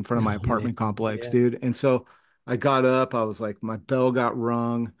sidewalk in front of my Oh man. apartment complex, Yeah. dude. And so I got up, I was like, my bell got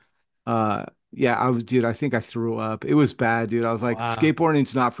rung. Yeah, dude, I think I threw up. It was bad, dude. I was like, Wow.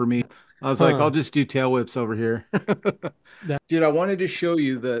 skateboarding's not for me. I was like, I'll Huh. just do tail whips over here. That, Dude, I wanted to show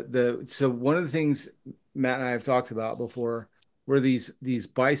you so one of the things Matt and I have talked about before were these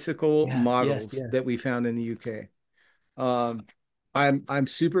bicycle yes, yes, models that yes. we found in the UK. Um, I'm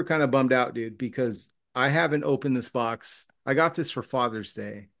super kind of bummed out, dude, because I haven't opened this box. I got this for Father's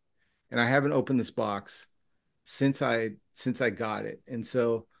Day, and I haven't opened this box since I got it. And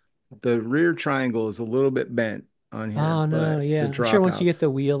so the rear triangle is a little bit bent on here, Oh no, but the yeah. I'm sure once you get dropouts, the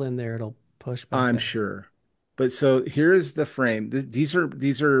wheel in there, it'll push back I'm better. sure. But so here's the frame. These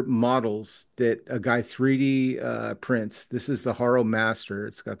are models that a guy 3D prints. This is the Haro Master.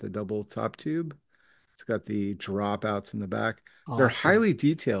 It's got the double top tube. It's got the dropouts in the back. They're Awesome. highly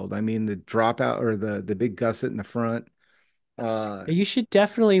detailed. I mean, the dropout or the big gusset in the front. Uh, You should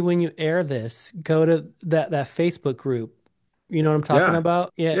definitely, when you air this, go to that Facebook group. You know what I'm talking yeah,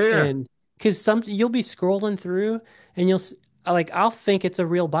 about? Yeah, yeah, yeah, and because you'll be scrolling through and like I'll think it's a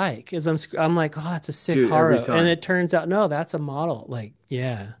real bike as I'm like, oh, it's a sick dude. Every Haro, and time. it turns out no, that's a model. Like,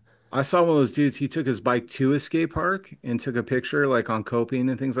 yeah, I saw one of those dudes. He took his bike to a skate park and took a picture like on coping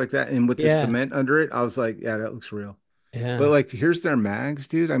and things like that. And with the yeah, cement under it, I was like, yeah, that looks real. But yeah, like, here's their mags,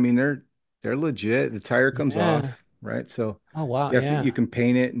 dude. I mean, they're legit. The tire comes yeah. off, right? So Oh wow, you yeah. can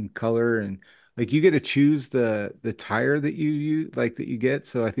paint it and color and like you get to choose the tire that you get.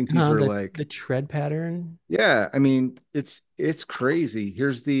 So I think these Uh, are the like, the tread pattern. yeah. I mean, it's crazy.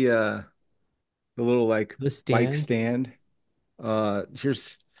 Here's the little like The bike stand. stand.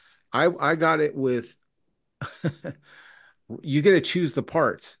 Here's I got it with. You get to choose the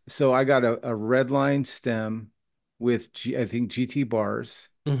parts. So I got a red line stem with I think GT bars.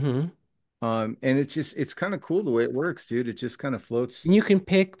 Mm-hmm. And it's kind of cool the way it works, dude. It just kind of floats. And you can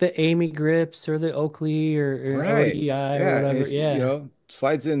pick the Amy grips or the Oakley or Right. OEI or Yeah. And whatever. it's, Yeah.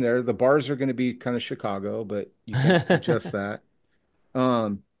 slides in there. The bars are going to be kind of Chicago, but you can adjust that.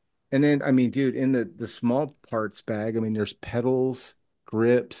 Um, and then I mean, dude, in the small parts bag, I mean, there's pedals,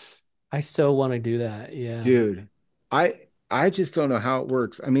 grips, I so want to do that. Yeah. dude. I just don't know how it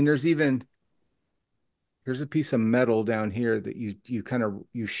works. I mean, here's a piece of metal down here that you kind of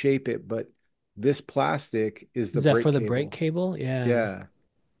you shape it, but this plastic is the Is that brake for the brake cable. cable? Yeah. Yeah.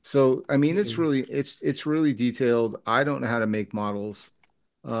 So I mean Dude. it's really detailed. I don't know how to make models.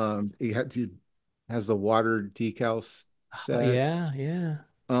 It has the water decals Oh, set. yeah. Yeah.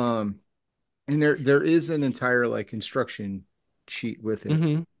 Um and there is an entire like instruction sheet with it.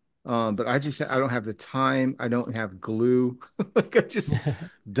 Hmm. But I don't have the time. I don't have glue. Like I just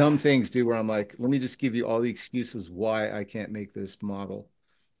dumb things, dude, where I'm like, let me just give you all the excuses why I can't make this model.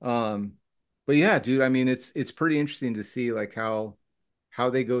 Um, but yeah, dude, I mean it's pretty interesting to see like how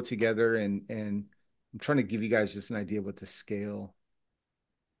they go together and I'm trying to give you guys just an idea of what the scale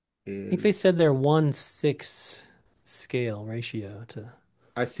I think they is. said they're 1/6 scale ratio to,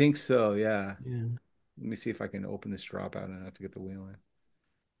 I think so, yeah. yeah. Let me see if I can open this dropout and I have to get the wheel in.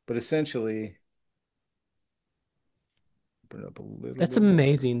 But essentially, open it up a little That's bit more.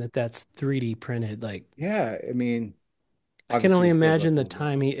 amazing that that's 3D printed. Like, Yeah, I mean, I can Obviously, only his skills up imagine a the little bit.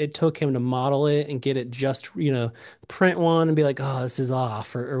 time it took him to model it and get it just, print one and be like, oh, this is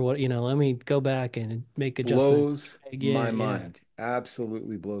off or what, let me go back and make adjustments. Blows Yeah, my yeah, mind.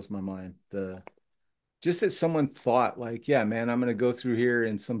 Absolutely blows my mind. The just that someone thought like, yeah, man, I'm gonna go through here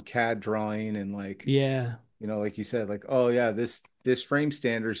in some CAD drawing and like, yeah, like you said, like, oh yeah, this frame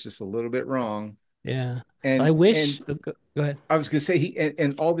standard is just a little bit wrong. yeah. I And wish, go ahead. I was gonna say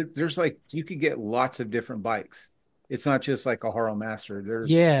and all the there's like you could get lots of different bikes. It's not just like a Haro Master.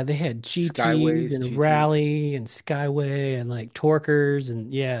 There's Yeah, they had GTs Skyways, and GTs, Rally and Skyway and like Torkers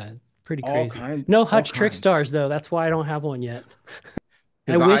and yeah, pretty crazy. No all Hutch Trick kinds. Stars though. That's why I don't have one yet.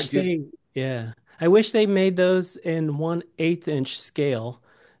 I Because I wish did, yeah, I wish they made those in 1/8 inch scale.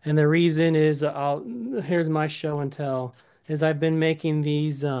 And the reason is here's my show and tell is I've been making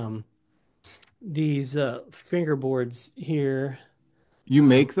these fingerboards here. you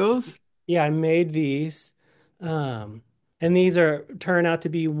make those? Yeah, I made these. Um, and these are turn out to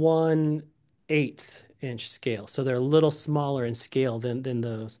be 1/8 inch scale. So they're a little smaller in scale than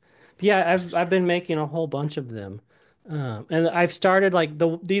those. But yeah, I've been making a whole bunch of them. And I've started like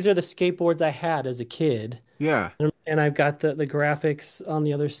these are the skateboards I had as a kid. Yeah, And I've got the graphics on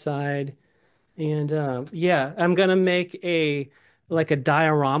the other side. And yeah, I'm gonna make a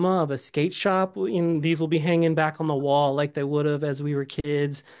diorama of a skate shop. And these will be hanging back on the wall like they would have as we were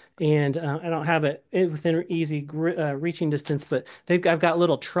kids. And I don't have it within easy reaching distance, but I've got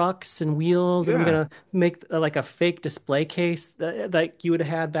little trucks and wheels, and I'm yeah, gonna make like a fake display case that like you would have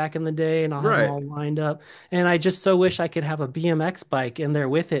had back in the day, and I'll have them right. all lined up. And I just so wish I could have a BMX bike in there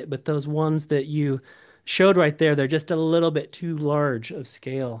with it, but those ones that you showed right there, they're just a little bit too large of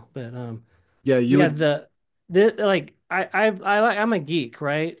scale. But Yeah, you yeah, would, the like I'm a geek,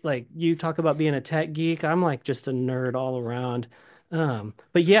 right? Like you talk about being a tech geek, I'm like just a nerd all around.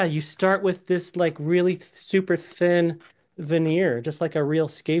 But yeah, you start with this like really super thin veneer, just like a real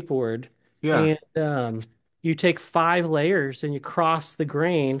skateboard, yeah, and you take 5 layers and you cross the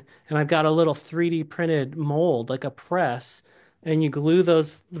grain, and I've got a little 3D printed mold, like a press, and you glue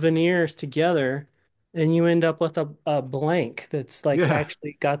those veneers together and you end up with a blank that's like yeah,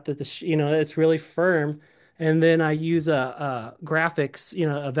 actually got it's really firm. And then I use a graphics,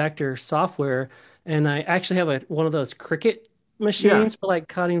 a vector software, and I actually have one of those Cricut yeah, machines for like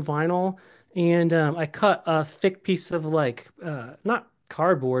cutting vinyl. And I cut a thick piece of like not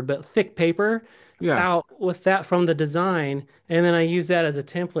cardboard, but thick paper yeah. out with that from the design, and then I use that as a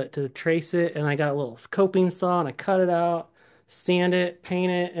template to trace it. And I got a little coping saw, and I cut it out, sand it,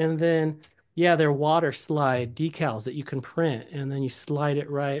 paint it, and then yeah, they're water slide decals that you can print, and then you slide it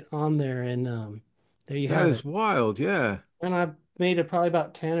right on there, and there you That have is it. wild. Yeah, And I've made it probably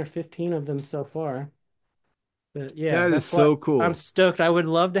about 10 or 15 of them so far. But yeah, that is that's what so I'm cool. stoked. I would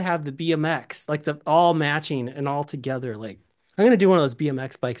love to have the BMX, like the all matching and all together. Like I'm gonna do one of those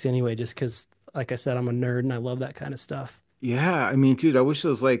BMX bikes anyway, just because, like I said, I'm a nerd and I love that kind of stuff. Yeah, I mean, dude, I wish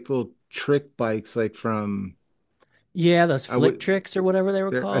those like little trick bikes, like from Yeah, those I flick would. tricks or whatever they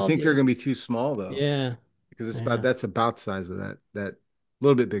were I called. think they're Yeah, gonna be too small though, yeah, because yeah. that's about the size of that a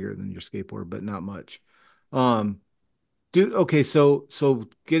little bit bigger than your skateboard, but not much. Um, dude, okay, so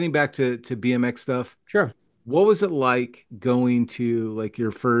getting back to BMX stuff, Sure. what was it like going to like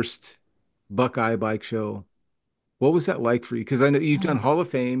your first Buckeye bike show? What was that like for you? Because I know you've done Hall of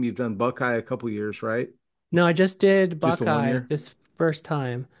Fame, you've done Buckeye a couple years, right? No, I just did Just the one Buckeye year. this first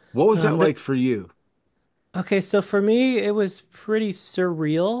time. What was that The like for you? Okay, so for me, it was pretty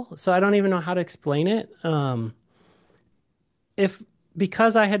surreal. So I don't even know how to explain it. If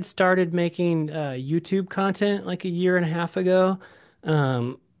Because I had started making YouTube content like a year and a half ago,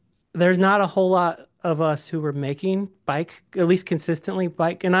 um, there's not a whole lot of us who were making bike, at least consistently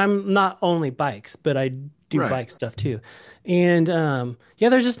bike. And I'm not only bikes, but I do Right, bike stuff too. And yeah,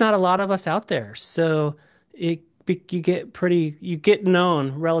 there's just not a lot of us out there. So you get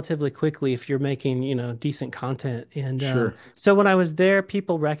known relatively quickly if you're making, decent content. And sure. so when I was there,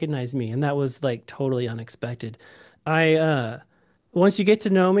 people recognized me, and that was like totally unexpected. I Once you get to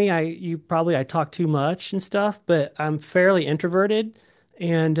know me, I talk too much and stuff, but I'm fairly introverted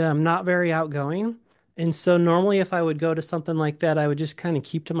and not very outgoing. And so normally if I would go to something like that, I would just kind of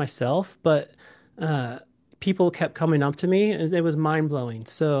keep to myself. But uh, people kept coming up to me, and it was mind blowing.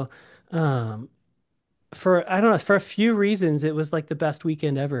 So um, I don't know, for a few reasons, it was like the best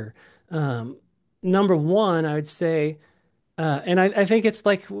weekend ever. Um, Number one, I would say. And I think it's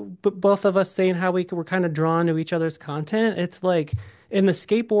like both of us saying how we're kind of drawn to each other's content. It's like in the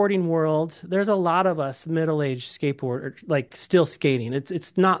skateboarding world, there's a lot of us middle-aged skateboarders like still skating.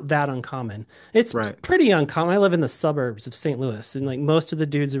 It's not that uncommon. It's Right. pretty uncommon. I live in the suburbs of St. Louis, and like most of the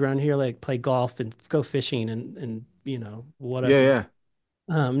dudes around here like play golf and go fishing and Yeah, whatever.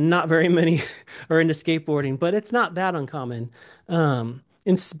 yeah. Not very many are into skateboarding, but it's not that uncommon.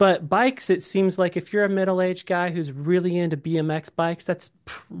 But bikes, it seems like if you're a middle-aged guy who's really into BMX bikes, that's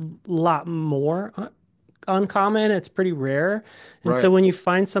a lot more uncommon. It's pretty rare. And so Right. when you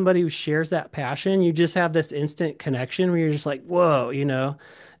find somebody who shares that passion, you just have this instant connection where you're just like, whoa, you know?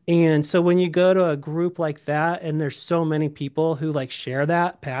 And so when you go to a group like that, and there's so many people who like share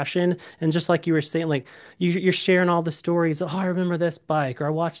that passion, and just like you were saying, like you're sharing all the stories. Oh, I remember this bike, or I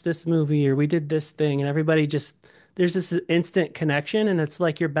watched this movie, or we did this thing, and everybody just there's this instant connection, and it's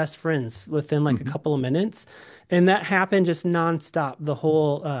like you're best friends within like a Hmm. couple of minutes, and that happened just nonstop the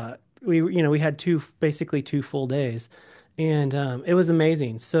whole. We had basically 2 full days, and it was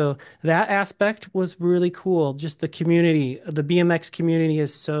amazing. So that aspect was really cool. Just the community, the BMX community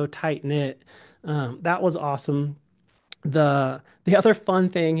is so tight knit. That was awesome. The other fun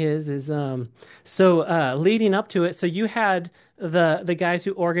thing is leading up to it, so you had the guys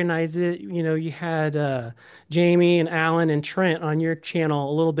who organize it, you had Jamie and Alan and Trent on your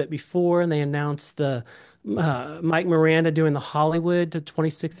channel a little bit before, and they announced the Mike Miranda doing the Hollywood to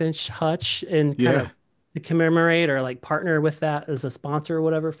 26-inch hutch, and kind of Yeah. to commemorate or like partner with that as a sponsor or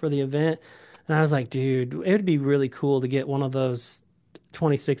whatever for the event. And I was like, dude, it would be really cool to get one of those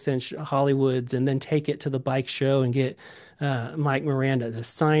 26-inch Hollywoods and then take it to the bike show and get Mike Miranda to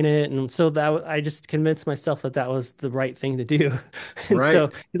sign it. And so I just convinced myself that that was the right thing to do. And so,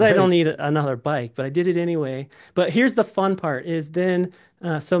 Right. because I don't Right. need another bike, but I did it anyway. But here's the fun part is then,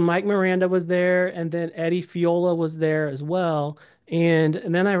 so Mike Miranda was there, and then Eddie Fiola was there as well. And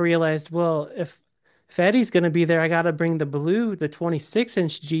then I realized, well, if Eddie's going to be there, I got to bring the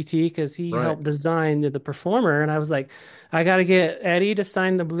 26-inch GT because he Right. helped design the Performer. And I was like, I got to get Eddie to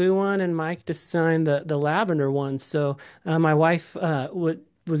sign the blue one and Mike to sign the lavender one. So my wife would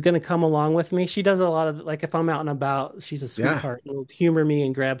was going to come along with me. She does a lot of like if I'm out and about, she's a Yeah. sweetheart and will humor me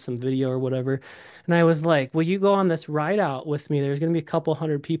and grab some video or whatever. And I was like, "Will you go on this ride out with me? There's going to be a couple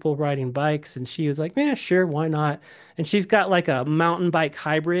hundred people riding bikes." And she was like, "Yeah, sure, why not?" And she's got like a mountain bike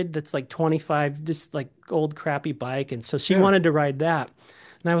hybrid that's like 25, this like old crappy bike. And so she Yeah. wanted to ride that.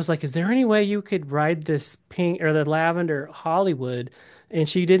 And I was like, is there any way you could ride this pink or the lavender Hollywood? And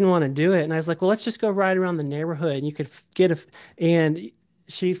she didn't want to do it. And I was like, well, let's just go ride around the neighborhood and you could and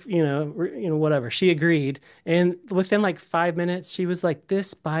she, whatever. She agreed. And within like 5 minutes, she was like,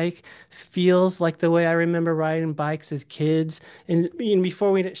 this bike feels like the way I remember riding bikes as kids. And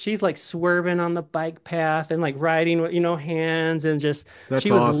before she's like swerving on the bike path and like riding with, hands and just, That's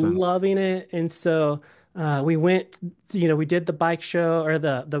she was awesome. loving it. And so, we went, we did the bike show or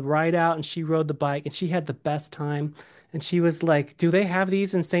the ride out, and she rode the bike, and she had the best time. And she was like, "Do they have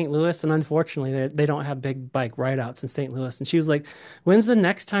these in St. Louis?" And unfortunately, they don't have big bike ride outs in St. Louis. And she was like, "When's the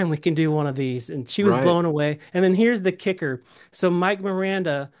next time we can do one of these?" And she was Right. blown away. And then here's the kicker: so Mike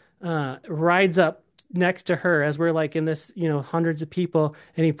Miranda rides up next to her as we're like in this, hundreds of people,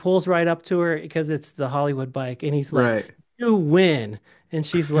 and he pulls right up to her because it's the Hollywood bike, and he's like, Right. "You win." And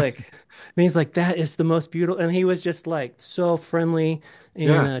she's like, and he's like, that is the most beautiful. And he was just like so friendly and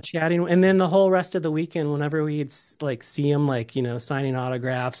Yeah. chatting. And then the whole rest of the weekend, whenever we'd like see him, like, signing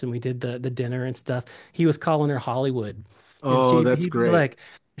autographs and we did the dinner and stuff, he was calling her Hollywood. And Oh, that's he'd be great. like,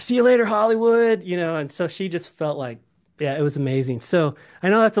 see you later, Hollywood, And so she just felt like, yeah, it was amazing. So I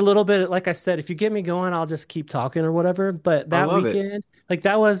know that's a little bit, like I said, if you get me going, I'll just keep talking or whatever. But I that love it. weekend, like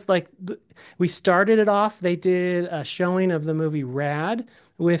that was like, we started it off. They did a showing of the movie Rad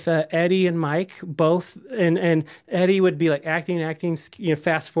with Eddie and Mike both, and Eddie would be like acting,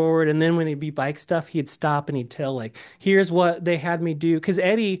 fast forward, and then when he'd be bike stuff, he'd stop and he'd tell like, "Here's what they had me do," because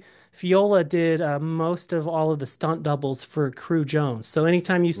Eddie Fiola did most of all of the stunt doubles for Crew Jones. So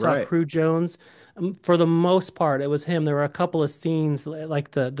anytime you saw Right. Crew Jones, for the most part, it was him. There were a couple of scenes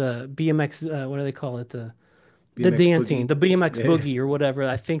like the BMX, what do they call it? The BMX dancing, Boogie. the BMX Yeah. Boogie or whatever.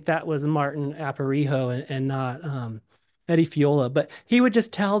 I think that was Martin Aparijo and not Eddie Fiola. But he would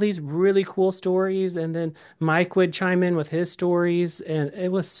just tell these really cool stories, and then Mike would chime in with his stories, and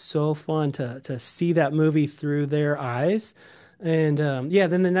it was so fun to see that movie through their eyes. And yeah,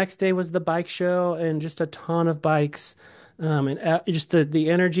 then the next day was the bike show, and just a ton of bikes. And just the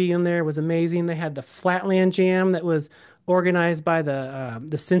energy in there was amazing. They had the Flatland Jam that was organized by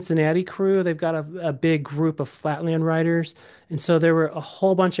the Cincinnati crew. They've got a big group of flatland riders, and so there were a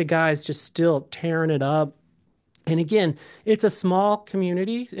whole bunch of guys just still tearing it up. And again, it's a small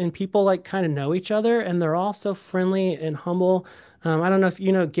community, and people like kind of know each other, and they're all so friendly and humble. I don't know if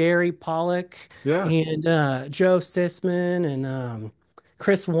you know Gary Pollock Yeah. and Joe Sisman and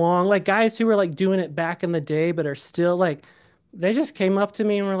Chris Wong, like guys who were like doing it back in the day, but are still like, they just came up to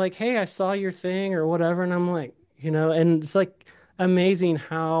me and were like, "Hey, I saw your thing or whatever," and I'm like, and it's like amazing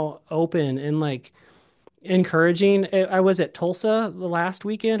how open and like encouraging. I was at Tulsa the last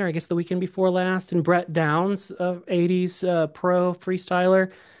weekend, or I guess the weekend before last, and Brett Downs, 80s pro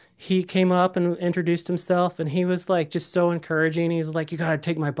freestyler, he came up and introduced himself, and he was like just so encouraging. He was like, "You got to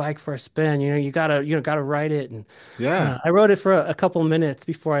take my bike for a spin. You gotta ride it." And Yeah. I rode it for a couple of minutes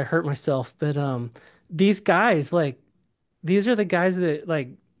before I hurt myself. But these guys, like, these are the guys that like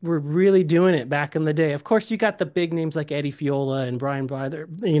were really doing it back in the day. Of course, you got the big names like Eddie Fiola and Brian Blyther,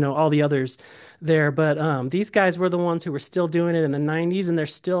 all the others there. But these guys were the ones who were still doing it in the 90s, and they're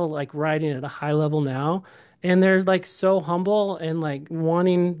still like riding at a high level now. And they're like so humble and like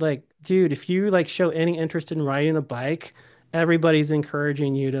wanting, like, dude, if you like show any interest in riding a bike, everybody's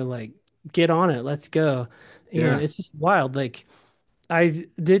encouraging you to like get on it. Let's go. And Yeah. it's just wild. Like, I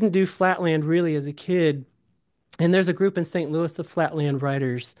didn't do flatland really as a kid, and there's a group in St. Louis of Flatland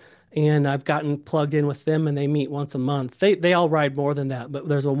riders, and I've gotten plugged in with them, and they meet once a month. They all ride more than that, but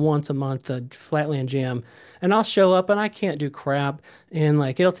there's a once a month Flatland Jam, and I'll show up and I can't do crap, and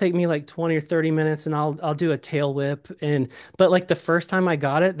like it'll take me like 20 or 30 minutes, and I'll do a tail whip, and but like the first time I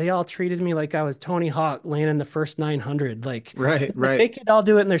got it, they all treated me like I was Tony Hawk landing the first 900. Right. Like they Right. could all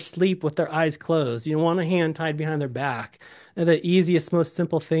do it in their sleep with their eyes closed, one hand tied behind their back. The easiest, most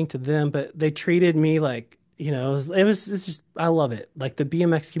simple thing to them, but they treated me like, it's just, I love it. Like the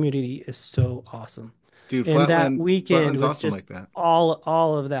BMX community is so awesome. Dude, And that weekend Flatland's was awesome like just that.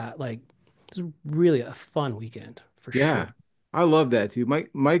 all of that. Like it was really a fun weekend for sure. Yeah. I love that, dude.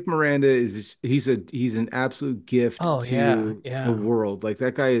 Mike Miranda he's an absolute gift Oh yeah, to the yeah, world. Like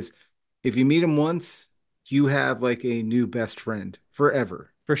that guy is, if you meet him once, you have like a new best friend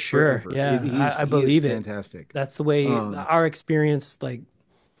forever. for sure. Forever. Yeah, I He is believe it. fantastic. That's the way Um, our experience, like,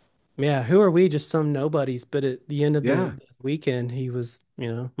 yeah, who are we? Just some nobodies. But at the end of yeah, the weekend, he was,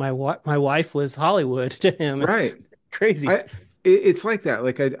 my wife was Hollywood to him. right. Crazy. It's like that.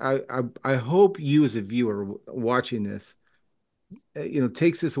 Like I hope you as a viewer watching this,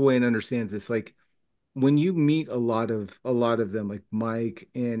 takes this away and understands this. Like when you meet a lot of them, like Mike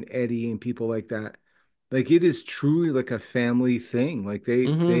and Eddie and people like that, like it is truly like a family thing. Like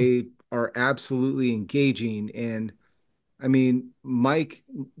Hmm. they are absolutely engaging. And I mean, Mike,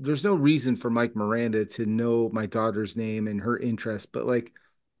 there's no reason for Mike Miranda to know my daughter's name and her interest, but like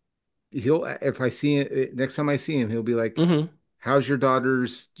he'll, if I see it next time I see him, he'll be like, Hmm. how's your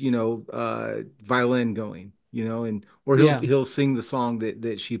daughter's, violin going, and or Yeah, he'll sing the song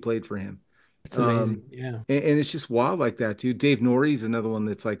that she played for him. it's um amazing. Yeah. and it's just wild like that, dude. Dave Norrie's another one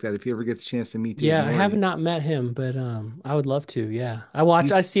that's like that. If you ever get the chance to meet Dave Yeah, I have Norrie, not met him, but I would love to. Yeah. I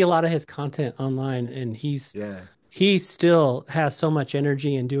he's see a lot of his content online, and yeah, he still has so much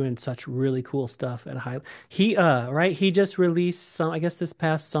energy and doing such really cool stuff at a high. Right, he just released some, I guess this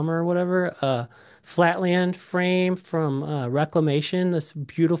past summer or whatever, Flatland frame from Reclamation. This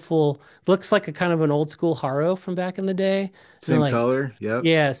beautiful, looks like a kind of an old school Haro from back in the day. And same like, color, yep,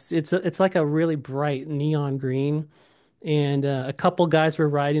 yes, it's like a really bright neon green. And a couple guys were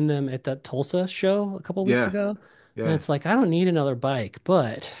riding them at the Tulsa show a couple weeks yeah, ago. And yeah, it's like, I don't need another bike,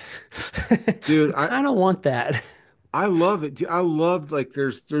 but dude. I kind of want that. I love it, dude. I love, like,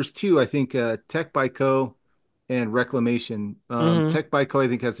 there's two, I think, Tech by Co and Reclamation. Hmm. Tech by Co I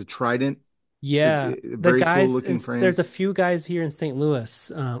think has a Trident. Yeah, A the very cool guys, looking and there's frame. a few guys here in St.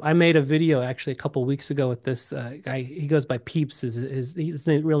 Louis. I made a video actually a couple weeks ago with this guy. He goes by Peeps.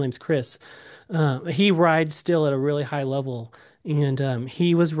 Real name's Chris. He rides still at a really high level, and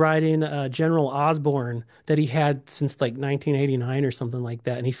he was riding General Osborne that he had since like 1989 or something like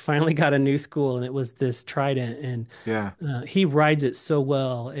that. And he finally got a new school, and it was this Trident, and Yeah, he rides it so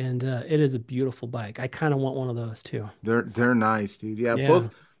well, and it is a beautiful bike. I kind of want one of those too. they're nice, dude. Yeah, Yeah.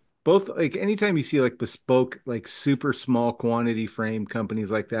 both like anytime you see like bespoke, like super small quantity frame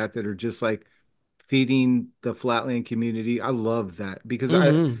companies like that are just like feeding the flatland community. I love that because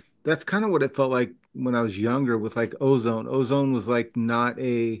I Hmm. that's kind of what it felt like when I was younger with like Ozone. Ozone was like not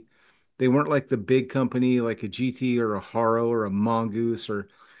a they weren't like the big company like a GT or a Haro or a Mongoose, or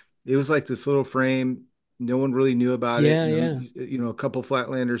it was like this little frame. No one really knew about it. Yeah, No, yeah. a couple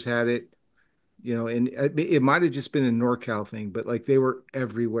Flatlanders had it, and it might have just been a NorCal thing, but like they were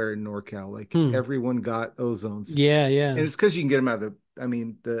everywhere in NorCal. Like Hmm. everyone got Ozones, Yeah, and yeah. it's because you can get them out of the. I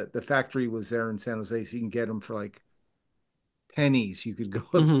mean, the factory was there in San Jose, so you can get them for like pennies. You could go up.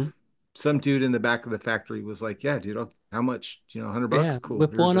 Hmm. Some dude in the back of the factory was like, "Yeah, dude, how much? $100? Yeah, Cool.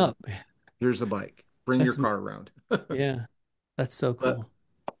 whip one up. Here's a bike. Bring your That's car around." yeah, that's so But cool.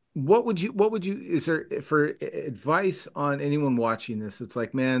 is there for advice on anyone watching this? It's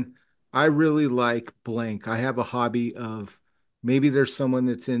like, man, I really like blank. I have a hobby of maybe there's someone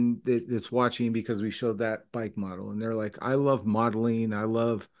that's watching because we showed that bike model and they're like, I love modeling, I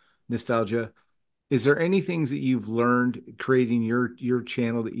love nostalgia. Is there any things that you've learned creating your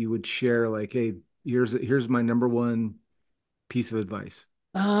channel that you would share? Like, hey, here's my number one piece of advice.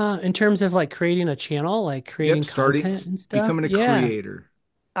 In terms of like creating a channel, like Yep, creating starting content and stuff, becoming a yeah, creator.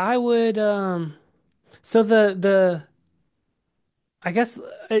 I would so the I guess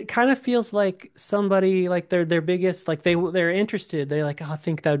it kind of feels like somebody like their biggest like they're interested. They're like, oh, I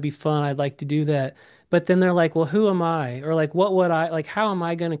think that would be fun. I'd like to do that. But then they're like, well, who am I? Or like, what would I like? How am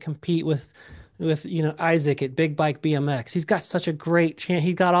I going to compete with Isaac at Big Bike BMX? He's got such a great chance.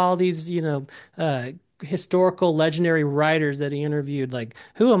 He got all these historical legendary writers that he interviewed. Like,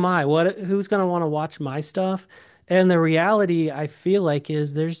 who am I? Who's going to want to watch my stuff? And the reality I feel like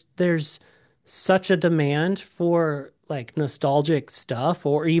is there's such a demand for like nostalgic stuff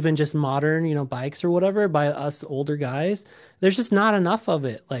or even just modern, bikes or whatever by us older guys. There's just not enough of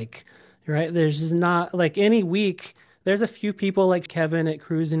it. Like, right? There's just not like any week. There's a few people like Kevin at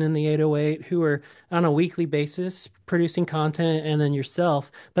Cruising in the 808 who are on a weekly basis producing content and then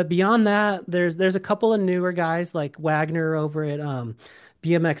yourself. But beyond that, there's a couple of newer guys like Wagner over at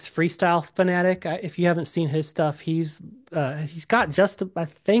BMX Freestyle Fanatic. If you haven't seen his stuff, he's got just I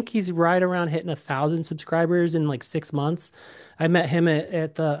think he's right around hitting 1,000 subscribers in like 6 months. I met him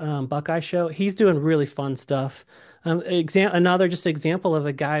at the Buckeye Show. He's doing really fun stuff. Another just example of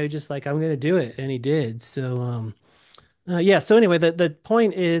a guy who just like I'm gonna do it, and he did. Yeah. So anyway, the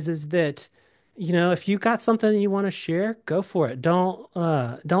point is that, if you got something that you want to share, go for it. Don't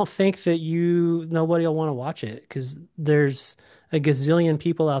think that nobody will want to watch it because there's a gazillion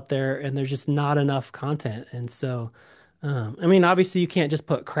people out there and there's just not enough content. And so, I mean, obviously you can't just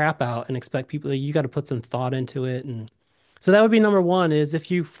put crap out and expect people, you got to put some thought into it. And so that would be number one is if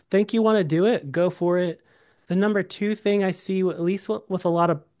you think you want to do it, go for it. The number two thing I see, at least with a lot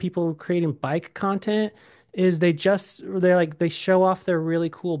of people creating bike content, is they show off their really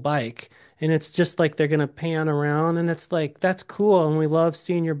cool bike. And it's just like they're gonna pan around and it's like that's cool and we love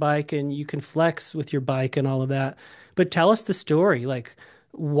seeing your bike and you can flex with your bike and all of that. But tell us the story. Like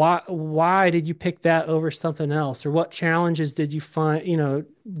why did you pick that over something else? Or what challenges did you find,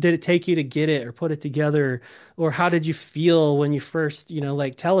 did it take you to get it or put it together? Or how did you feel when you first,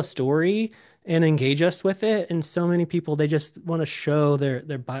 like tell a story and engage us with it? And so many people they just want to show their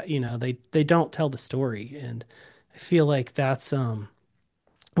they don't tell the story. And I feel like that's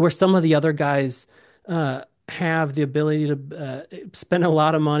where some of the other guys have the ability to spend a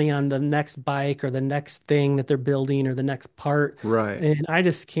lot of money on the next bike or the next thing that they're building or the next part. Right. And I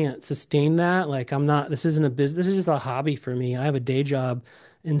just can't sustain that. Like, this isn't a business, this is just a hobby for me. I have a day job.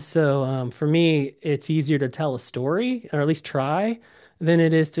 And so for me, it's easier to tell a story or at least try than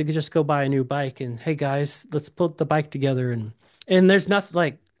it is to just go buy a new bike and, hey guys, let's put the bike together. And there's nothing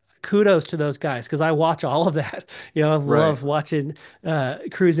like, kudos to those guys because I watch all of that. I Right. love watching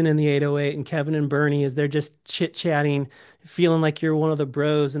Cruising in the 808 and Kevin and Bernie as they're just chit chatting, feeling like you're one of the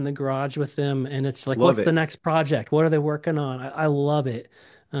bros in the garage with them. And it's like, Love what's the it. next project? What are they working on? I love it.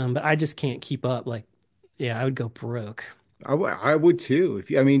 But I just can't keep up. Like, yeah, I would go broke. I would too.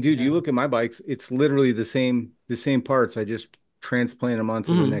 I mean, dude, you Yeah. look at my bikes, it's literally the same parts. I just transplant them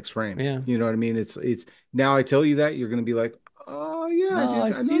onto the Hmm. next frame. Yeah. You know what I mean? It's now I tell you that you're going to be like, "Oh yeah, I Oh, I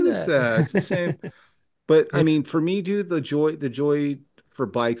did. I see noticed that. that. It's the same." But I Yeah. mean, for me, dude, the joy for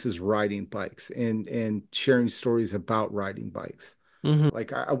bikes is riding bikes and sharing stories about riding bikes. Hmm.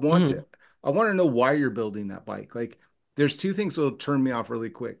 Like Hmm. I want to know why you're building that bike. Like there's two things that'll turn me off really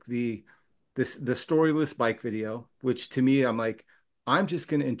quick. The storyless bike video, which to me, I'm like, I'm just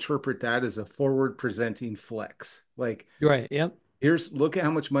going to interpret that as a forward presenting flex. Like, You're right. Yep. look at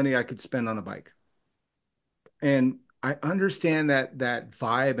how much money I could spend on a bike. And I understand that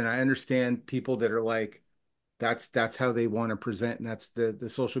vibe, and I understand people that are like, that's how they want to present, and that's the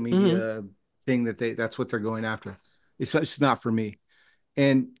social Hmm. media thing that's what they're going after. It's not for me.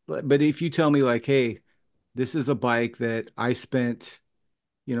 And but if you tell me like, hey, this is a bike that I spent,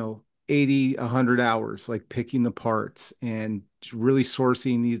 80, 100 hours like picking the parts and really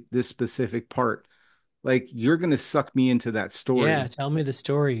sourcing this specific part, like you're going to suck me into that Yeah. story Tell me the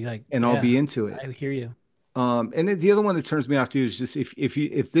story. Like, and I'll be yeah, into it. I hear you. And then the other one that turns me off too is just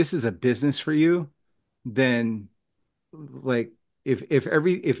if this is a business for you, then like if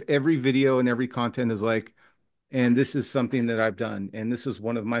every video and every content is like, and this is something that I've done, and this is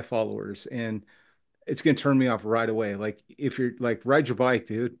one of my followers, and it's gonna turn me off right away. Like if you're like, ride your bike,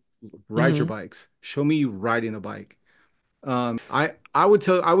 dude, ride your Hmm. bikes. Show me you riding a bike. I would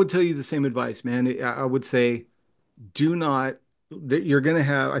tell you the same advice, man. I would say do not. You're gonna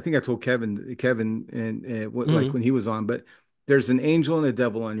have. I think I told Kevin and like Hmm. when he was on, but there's an angel and a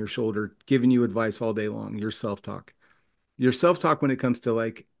devil on your shoulder giving you advice all day long, your self-talk. Your self-talk when it comes to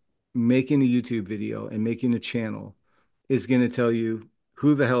like making a YouTube video and making a channel is going to tell you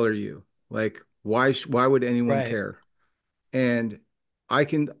who the hell are you? Like why would anyone Right. care? And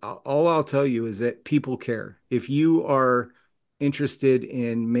all I'll tell you is that people care. If you are interested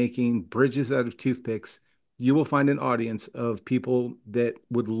in making bridges out of toothpicks, you will find an audience of people that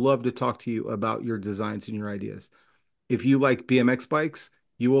would love to talk to you about your designs and your ideas. If you like BMX bikes,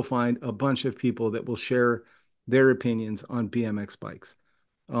 you will find a bunch of people that will share their opinions on BMX bikes.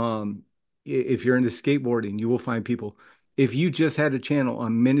 Um, if you're into skateboarding, you will find people. If you just had a channel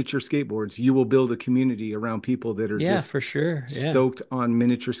on miniature skateboards, you will build a community around people that are Yeah, just for sure. Yeah. stoked on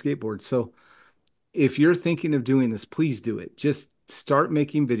miniature skateboards. So if you're thinking of doing this, please do it. Just start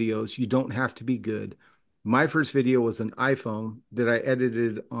making videos. You don't have to be good. My first video was an iPhone that I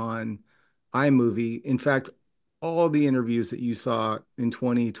edited on iMovie. In fact, all the interviews that you saw in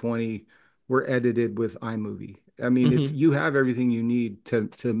 2020 were edited with iMovie. I mean, it's Hmm. you have everything you need to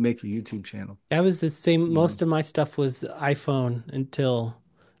make a YouTube channel, That was the same. you know. Most of my stuff was iPhone until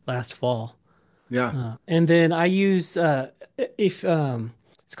last fall. Yeah. And then I use if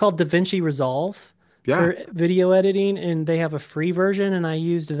it's called DaVinci Resolve Yeah. for video editing, and they have a free version, and I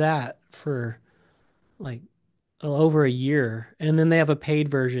used that for like over a year. And then they have a paid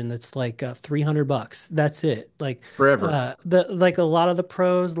version that's like $300. That's it. Like Forever. a lot of the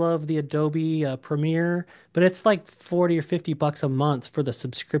pros love the Adobe Premiere, but it's like 40 or $50 a month for the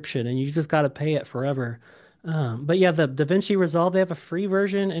subscription, and you just got to pay it forever. But yeah, the DaVinci Resolve, they have a free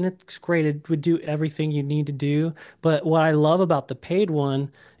version and it's great. It would do everything you need to do. But what I love about the paid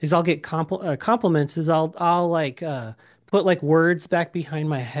one is I'll get compliments is I'll like put like words back behind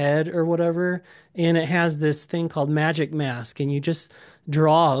my head or whatever, and it has this thing called Magic Mask, and you just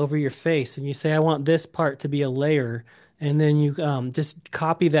draw over your face and you say I want this part to be a layer, and then you just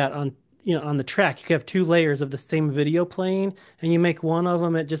copy that on on the track. You can have two layers of the same video playing, and you make one of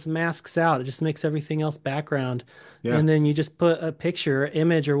them, it just masks out. It just makes everything else background. Yeah. And then you just put a picture,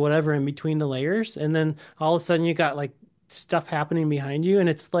 image, or whatever in between the layers. And then all of a sudden you got like stuff happening behind you. And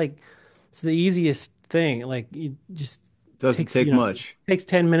it's like, it's the easiest thing. Like you just Doesn't takes, take much. takes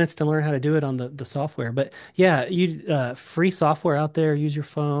 10 minutes to learn how to do it on the software. But yeah, free software out there, use your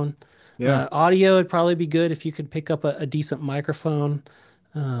phone. Yeah. Audio would probably be good if you could pick up a decent microphone.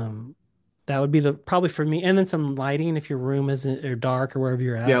 Um, that would be the probably for me, and then some lighting if your room isn't or dark or wherever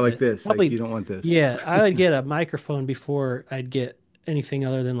you're Yeah, at. like But this. Like you probably, don't want this. yeah, I would get a microphone before I'd get anything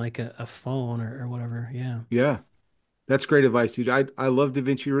other than like a phone or whatever. Yeah. Yeah. That's great advice, dude. I love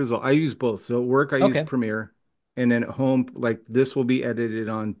DaVinci Resolve. I use both. So at work, I use Okay. Premiere, and then at home, like this will be edited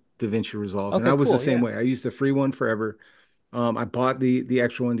on DaVinci Resolve. And Okay. I was the Cool. same Yeah. way. I used the free one forever. I bought the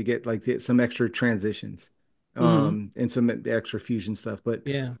extra one to get like some extra transitions, Hmm. and some extra Fusion stuff. But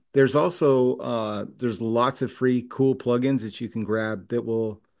Yeah. there's also there's lots of free cool plugins that you can grab that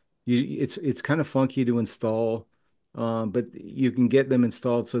will it's kind of funky to install, but you can get them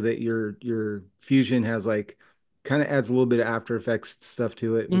installed so that your Fusion has like kind of adds a little bit of After Effects stuff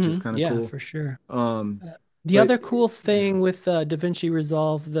to it, which is kind of Yeah, cool. for sure. Um, The but other cool yeah, thing with DaVinci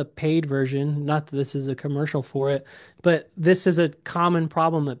Resolve, the paid version, not that this is a commercial for it, but this is a common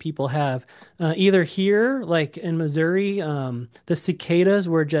problem that people have. Either here, like in Missouri, the cicadas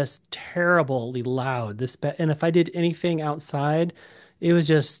were just terribly loud. And if I did anything outside, it was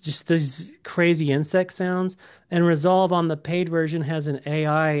just these crazy insect sounds. And Resolve on the paid version has an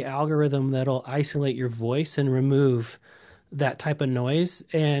AI algorithm that'll isolate your voice and remove that type of noise.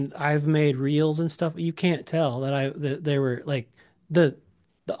 And I've made reels and stuff. You can't tell that they were like the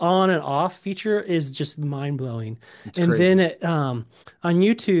the on and off feature is just mind blowing. it's And then crazy. on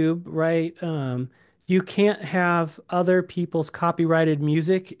YouTube, right? You can't have other people's copyrighted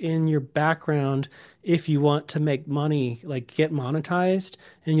music in your background if you want to make money, like get monetized,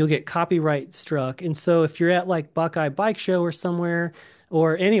 and you'll get copyright struck. And so if you're at like Buckeye Bike Show or somewhere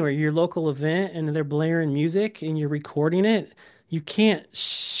or anywhere, your local event, and they're blaring music and you're recording it, you can't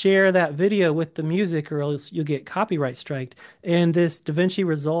share that video with the music or else you'll get copyright striked. And this DaVinci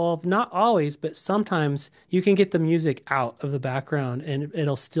Resolve, not always, but sometimes you can get the music out of the background and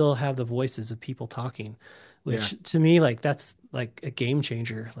it'll still have the voices of people talking, Yeah, which to me, like that's like a game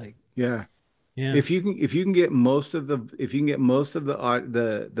changer. Like, yeah. yeah. If you can get most of the if you can get most of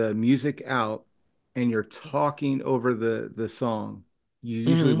the music out and you're talking over the song, you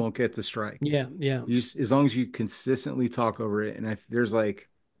usually Hmm. won't get the strike. Yeah, yeah. You just as long as you consistently talk over it, and there's like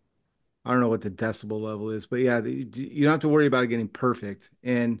I don't know what the decibel level is, but yeah, you don't have to worry about it getting perfect.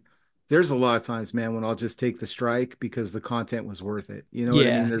 And there's a lot of times, man, when I'll just take the strike because the content was worth it. You know what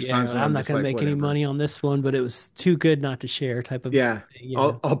I mean? Yeah, There's times yeah. when I'm I'm not just gonna like, make any whatever. money on this one, but it was too good not to share type of Yeah, thing. Yeah.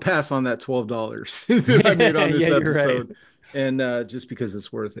 I'll pass on that $12 that I made on Yeah, this you're right. episode, and just because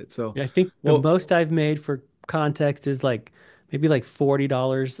it's worth it. So, Yeah, I think the well, most I've made for context is like maybe like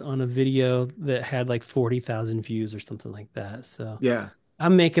 $40 on a video that had like 40,000 views or something like that. So yeah,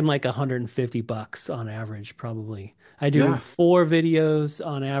 I'm making like 150 bucks on average, probably. I do yeah, 4 videos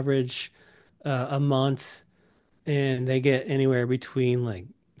on average a month, and they get anywhere between like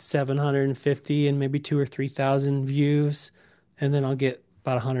 750 and maybe 2 or 3 thousand views, and then I'll get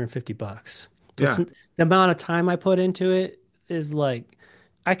about 150 bucks. So it's yeah, the amount of time I put into it is like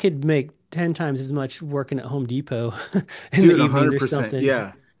I could make 10 times as much working at Home Depot in the dude, evenings or 100%. something.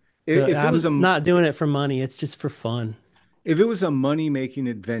 Yeah. So If it was I'm a not doing it for money, it's just for fun. if it was a money-making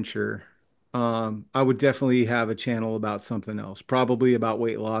adventure, I would definitely have a channel about something else, probably about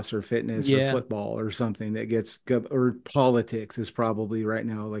weight loss or fitness or Yeah. football or something that gets or politics is probably right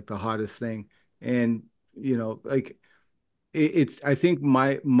now like the hottest thing. And like it's I think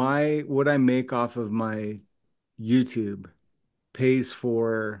my what I make off of my YouTube pays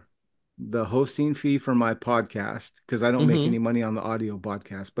for the hosting fee for my podcast because I don't make Hmm. any money on the audio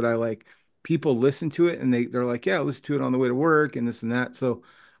podcast, but I like people listen to it and they're like, yeah, listen to it on the way to work and this and that. So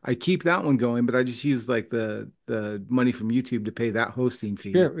I keep that one going, but I just use like the money from YouTube to pay that hosting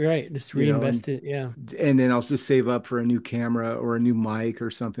Sure, fee, right. Just you know, and reinvest it. Yeah. and then I'll just save up for a new camera or a new mic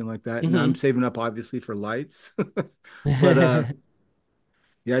or something like that. And I'm Hmm. saving up obviously for lights. But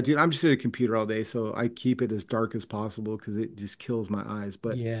yeah, dude, I'm just at a computer all day, so I keep it as dark as possible because it just kills my eyes.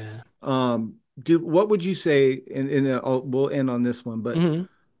 But Yeah. dude, what would you say? And we'll end on this one. But Hmm.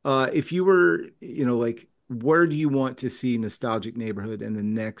 if you were, like, where do you want to see Nostalgic Neighborhood in the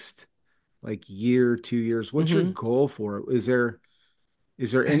next like year, 2 years? What's your Hmm. goal for it? Is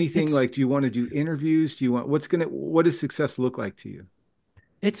there anything It's like? Do you want to do interviews? Do you want what does success look like to you?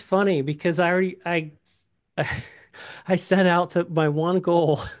 it's funny because I set out to my one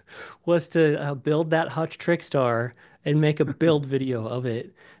goal was to build that Hutch Trickstar and make a build video of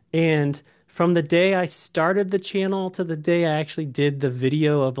it. And from the day I started the channel to the day I actually did the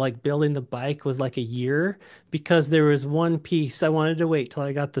video of like building the bike was like a year because there was one piece I wanted to wait till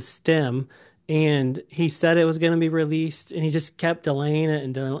I got the stem, and he said it was going to be released and he just kept delaying it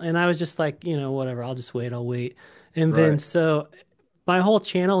and I was just like, whatever, I'll just wait, I'll wait. And then Right. so my whole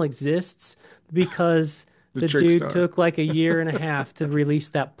channel exists because The the trick dude star. took like a year and a half to release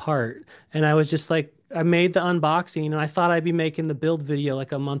that part. And I was just like, I made the unboxing and I thought I'd be making the build video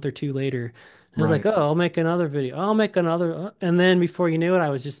like a month or two later. And I was like, Right. oh, I'll make another video. I'll make another. And then before you knew it, I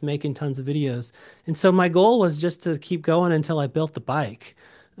was just making tons of videos. And so my goal was just to keep going until I built the bike.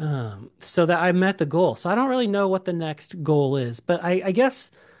 So that I met the goal. So I don't really know what the next goal is, but I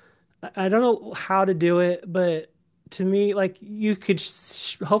guess I don't know how to do it, but to me, like you could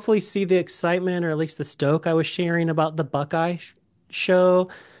hopefully see the excitement or at least the stoke I was sharing about the Buckeye show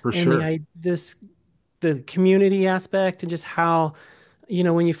For and sure. the community aspect and just how,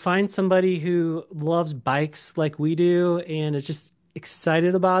 when you find somebody who loves bikes like we do and is just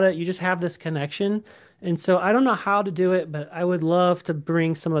excited about it, you just have this connection. And so I don't know how to do it, but I would love to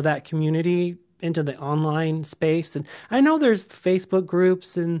bring some of that community into the online space. And I know there's Facebook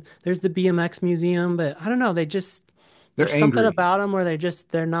groups and there's the BMX museum, but I don't know, They're there's something angry. about them where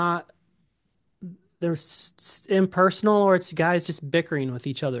they're not impersonal, or it's guys just bickering with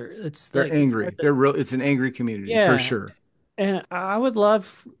each other. It's They're like it's hard angry. to, They're real. It's an angry community for yeah. sure. And I would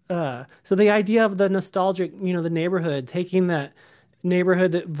love, so the idea of the nostalgic, the neighborhood, taking that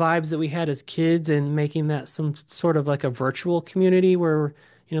neighborhood that vibes that we had as kids and making that some sort of like a virtual community where,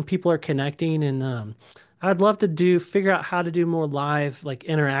 people are connecting. And I'd love to figure out how to do more live, like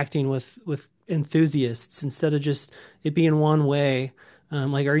interacting with enthusiasts instead of just it being one way.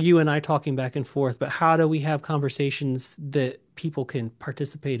 Like, are you and I talking back and forth, but how do we have conversations that people can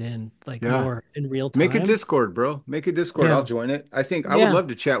participate in, like Yeah. more in real Make a time? Discord, bro. Make a Discord. I'll Yeah. join it. I think I would Yeah. love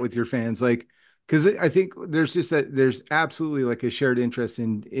to chat with your fans, like, because I think there's absolutely like a shared interest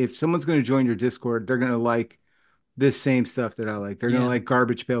in if someone's going to join your Discord, they're going to like this same stuff that I like. They're going to Yeah. like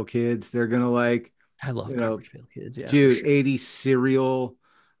Garbage Pail Kids. They're going to like, I love you know, Garbage Pail Kids. Yeah, for dude, sure. 80s cereal.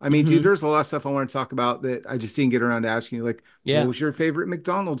 I mean, dude, Hmm. there's a lot of stuff I want to talk about that I just didn't get around to asking you. Like, what Yeah. was your favorite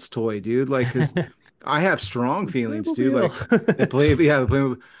McDonald's toy, dude? Like, because I have strong feelings, dude. Playmobil. Like, the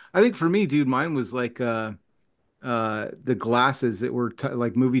Playmobil. I think for me, dude, mine was like the glasses that were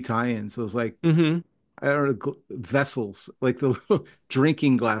like movie tie-ins. Those like Hmm. I don't know vessels, like the little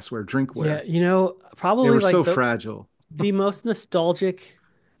drinking glassware, Yeah, drinkware. They probably were like so the fragile. the most nostalgic,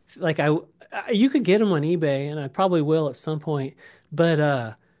 like you could get them on eBay and I probably will at some point,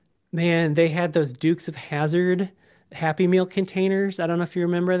 but Man, they had those Dukes of Hazzard Happy Meal containers. I don't know if you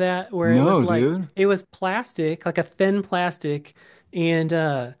remember that, where it was No, like dude. it was plastic, like a thin plastic, and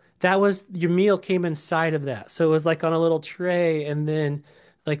that was your meal came inside of that. So it was like on a little tray, and then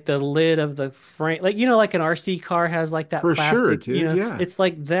like the lid of the frame, like like an RC car has like that For sure, plastic, dude. Yeah. it's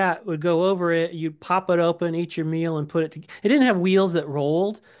like that would go over it. You'd pop it open, eat your meal, and put it to. It didn't have wheels that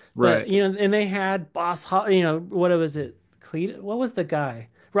rolled, but Right. and they had what was it? What was the guy?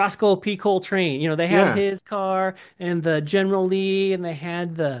 Roscoe P. Coltrane. They had Yeah. his car and the General Lee, and they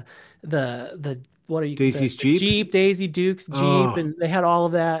had the what are you Daisy's the Jeep. Jeep, Daisy Dukes Jeep, Oh, and they had all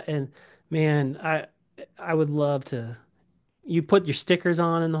of that. And man, I would love to. You put your stickers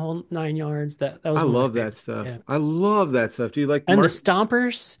on in the whole 9 yards. That I was one of my love that favorites. Yeah. stuff. I love that stuff, dude. Like And the Mark,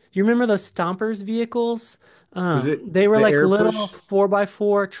 Stompers, you remember those Stompers vehicles? was it They were the like air little push?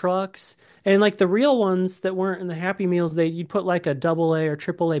 4x4 trucks. And like the real ones that weren't in the Happy Meals, you'd put like a double A or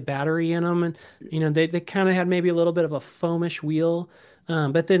triple A battery in them. And, they kind of had maybe a little bit of a foamish wheel.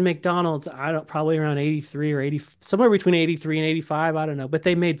 But then McDonald's, I don't, probably around 83 or 80, somewhere between 83 and 85, I don't know. But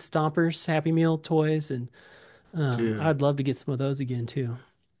they made Stompers Happy Meal toys. And Dude. I'd love to get some of those again too.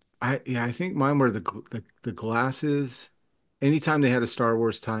 I think mine were the glasses. Anytime they had a Star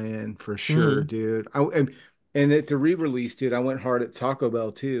Wars tie-in, for sure, Hmm. dude. And at the re-release, dude, I went hard at Taco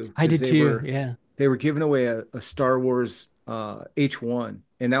Bell too I because did too. Yeah. they were giving away a Star Wars H1,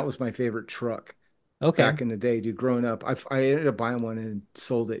 and that was my favorite truck Okay. back in the day, dude. Growing up, I ended up buying one and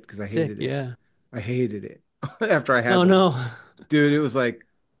sold it because I Sick. hated it. Yeah. I hated it after I had Oh one, no. dude. It was like,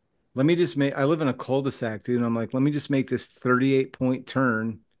 let me just make. I live in a cul-de-sac, dude. And I'm like, let me just make this 38 point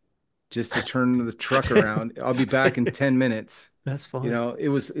turn just to turn the truck around. I'll be back in 10 minutes. That's funny.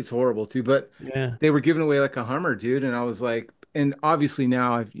 It's horrible too, but Yeah. they were giving away like a Hummer, dude. And I was like, and obviously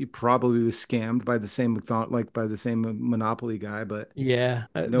now you probably was scammed by the same like by the same Monopoly guy, but Yeah.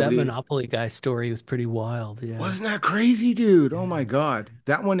 That nobody, Monopoly guy story was pretty wild. Yeah. wasn't that crazy, dude? Oh my Yeah. God.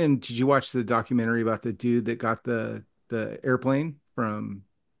 That one. And did you watch the documentary about the dude that got the airplane from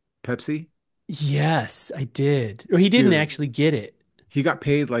Pepsi? Yes, I did. Or he didn't Dude, actually get it. he got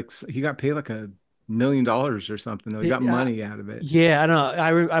paid like $1 million or something though. He got money out of it. Yeah, I don't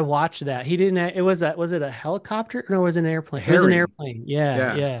know. I watched that. He didn't. Was it a helicopter? No, it was an airplane. It was an Herring. airplane. Yeah,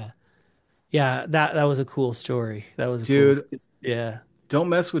 Yeah. yeah, yeah. That was a cool story. That was a cool. Dude, Yeah, don't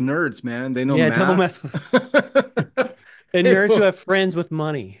mess with nerds, man. They know yeah. Don't math. mess with and They nerds who will- have friends with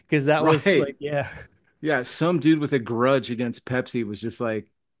money because that was Right. like, yeah. Yeah, some dude with a grudge against Pepsi was just like,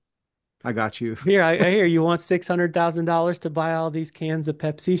 I got you. Here, I hear you want $600,000 to buy all these cans of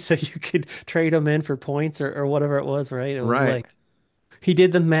Pepsi so you could trade them in for points or whatever it was, right? It was Right. like he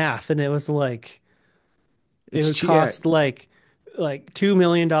did the math and it was like it It's would cheap. Yeah, cost like $2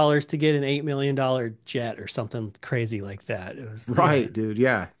 million to get an $8 million jet or something crazy like that. It was yeah, right, dude.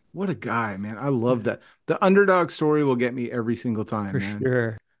 Yeah. What a guy, man. I love that. The underdog story will get me every single time, for man.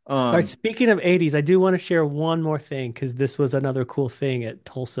 sure. All right, Um, speaking of 80s, I do want to share one more thing because this was another cool thing at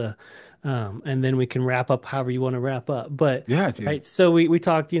Tulsa. And then we can wrap up however you want to wrap up. But yeah, dude. right, so we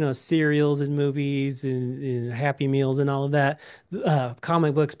talked, cereals and movies and Happy Meals and all of that,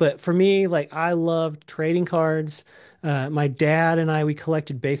 comic books. But for me, like I loved trading cards. My dad and we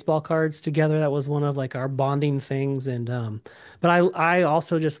collected baseball cards together. That was one of like our bonding things. And but I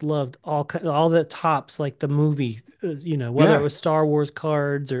also just loved all the tops, like the movie, whether it Yeah. was Star Wars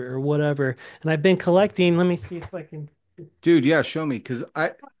cards or whatever. And I've been collecting. Let me see if I can Dude, yeah, show me. Because I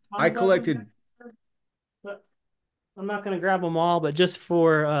tons of them collected, here. But I'm not gonna grab them all, but just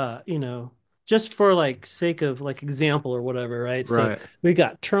for just for like sake of like example or whatever, right? So right. we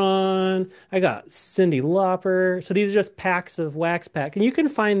got Tron, I got Cyndi Lauper. So these are just packs of wax pack, and you can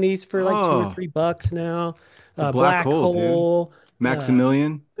find these for like two or Oh, three bucks now. the black Black hole, dude. Hole, uh,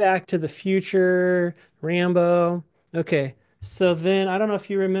 Maximilian. Back to the Future, Rambo. Okay, so then I don't know if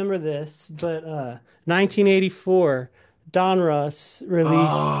you remember this, but 1984, Donruss released these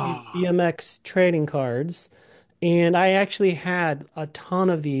Oh, BMX trading cards, and I actually had a ton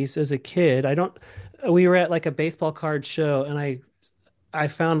of these as a kid. I don't. We were at like a baseball card show, and I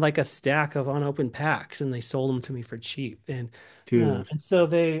found like a stack of unopened packs, and they sold them to me for cheap. dude. And so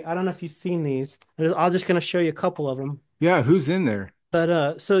I don't know if you've seen these. I'm just gonna show you a couple of them. Yeah, who's in there?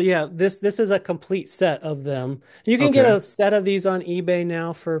 But so yeah, this is a complete set of them. You can get Okay. a set of these on eBay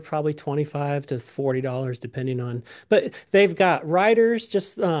now for probably 25 to $40 depending on. But they've got riders,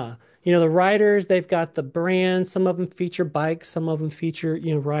 just the riders, they've got the brands, some of them feature bikes, some of them feature,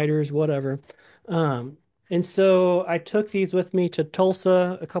 riders, whatever. Um and so I took these with me to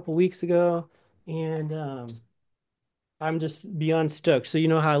Tulsa a couple weeks ago and I'm just beyond stoked. So you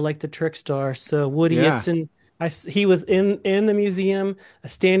know how I like the Trickstar. So Woody Yeah. Itzen He was in the museum,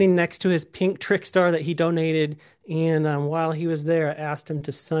 standing next to his pink Trickstar that he donated. And while he was there, I asked him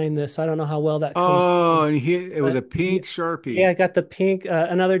to sign this. I don't know how well that comes Oh, through, and he hit it with a but pink yeah, Sharpie. I got the pink.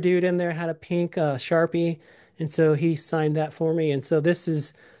 Another dude in there had a pink Sharpie, and so he signed that for me. And so this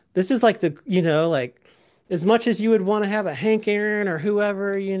is like the like as much as you would want to have a Hank Aaron or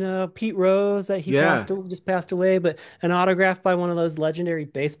whoever, Pete Rose that he Yeah, just passed away, but an autograph by one of those legendary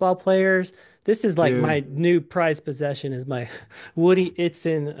baseball players. This is like dude. my new prized possession is my Woody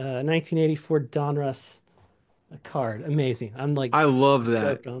Itson 1984 Donruss card. Amazing. I'm like I super love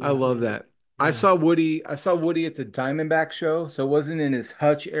that. stoked on I that, love man. that. Yeah. I saw Woody at the Diamondback show. So it wasn't in his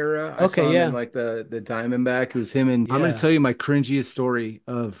Hutch era. I Okay, saw him in yeah. like the Diamondback. It was him, and I'm going to Yeah. tell you my cringiest story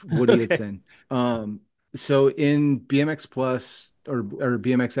of Woody Okay. Itson. So in BMX Plus or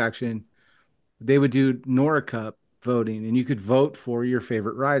BMX Action, they would do Nora Cup voting, and you could vote for your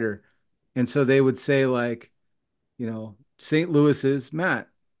favorite rider. And so they would say like, St. Louis's Matt,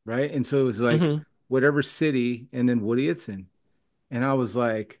 right? And so it was like Hmm. whatever city, and then Woody Itson. And I was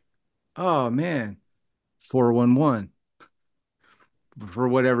like, oh man, 411 for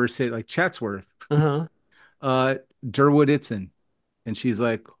whatever city, like Chatsworth, Uh-huh. uh, Durwood Itson. And she's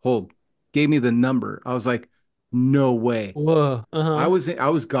like, hold, gave me the number. I was like, no way. Whoa. Uh-huh. I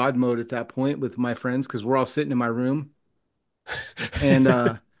was God mode at that point with my friends because we're all sitting in my room. And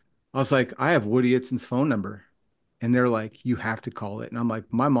I was like, I have Woody Itson's phone number. And they're like, you have to call it. And I'm like,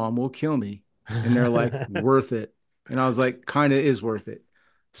 my mom will kill me. And they're like, worth it. And I was like, kind of is worth it.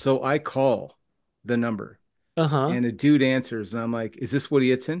 So I call the number Uh-huh. and a dude answers. And I'm like, is this Woody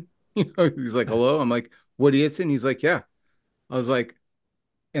Itson? He's like, hello. I'm like, Woody Itson? He's like, yeah. I was like,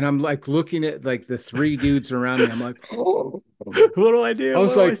 and I'm like looking at like the three dudes around me. I'm like, oh. What do I I do? What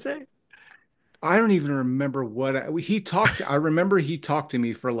was do I like, say? I don't even remember he talked. I remember he talked to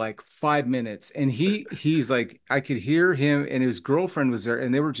me for like 5 minutes, and he's like, I could hear him, and his girlfriend was there,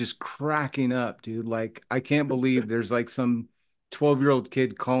 and they were just cracking up, dude. Like, I can't believe there's like some 12-year-old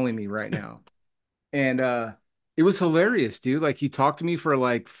kid calling me right now, and it was hilarious, dude. Like, he talked to me for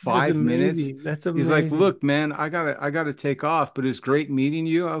like That's 5 minutes. amazing. That's He's like, amazing. look, man, I gotta take off, but it's great meeting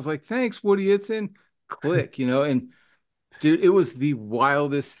you. I was like, thanks, Woody Itson. Click, and dude, it was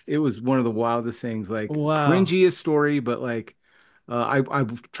one of the wildest things, like Wow. cringiest story, but like I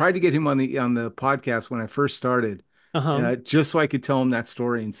tried to get him on the podcast when I first started, Uh-huh. just so I could tell him that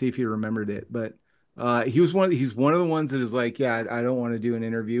story and see if he remembered it. But he's one of the ones that is like, yeah, I don't want to do an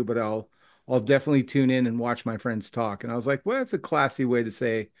interview, but I'll definitely tune in and watch my friends talk. And I was like, well, that's a classy way to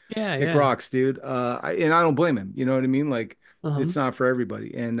say Yeah, kick yeah. rocks, dude. And I don't blame him. You know what I mean? Like, Uh-huh. it's not for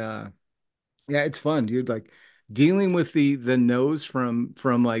everybody. And yeah, it's fun, dude. Like dealing with the no's from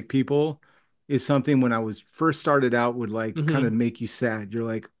like people is something when I was first started out would like kind Hmm. of make you sad. You're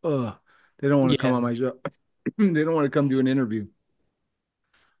like, oh, they don't want to come on Yeah. my show. They don't want to come do an interview.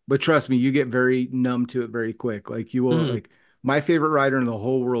 But trust me, you get very numb to it very quick. Like you will Hmm. like my favorite writer in the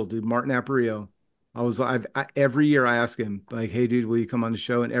whole world, dude, Martin Aparicio. Every year I ask him like, "Hey, dude, will you come on the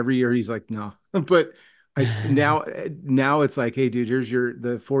show?" And every year he's like, "No." But now it's like, "Hey, dude, here's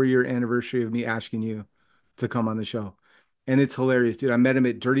the 4 year anniversary of me asking you to come on the show." And it's hilarious, dude. I met him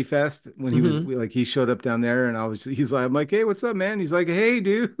at Dirty Fest when Hmm. like he showed up down there, and I'm like, "Hey, what's up, man?" He's like, "Hey,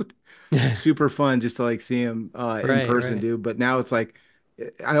 dude." Super fun just to like see him in Right, person, right. dude. But now it's like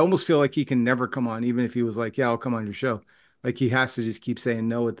I almost feel like he can never come on, even if he was like, "Yeah, I'll come on your show." Like he has to just keep saying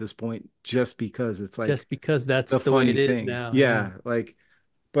no at this point, just because it's like Just because that's the the way funny it is thing. now. Yeah. Yeah, like,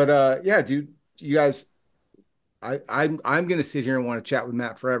 but yeah, dude, you guys, I'm gonna sit here and want to chat with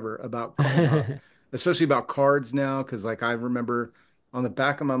Matt forever about especially about cards now, because like I remember on the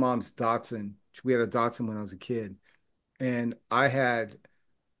back of my mom's Datsun, we had a Datsun when I was a kid, and I had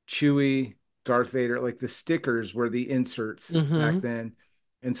Chewie, Darth Vader, like the stickers were the inserts back Hmm. then.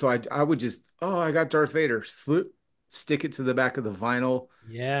 And so I would just, oh, I got Darth Vader, stick it to the back of the vinyl.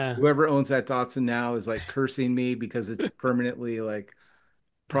 Yeah. Whoever owns that Datsun now is like cursing me because it's permanently like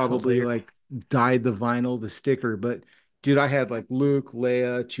That's probably like hilarious. dyed the vinyl, the sticker. But dude, I had like Luke,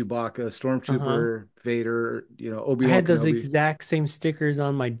 Leia, Chewbacca, Uh-huh. Stormtrooper, Vader, I Obi-Wan had those Kenobi. exact same stickers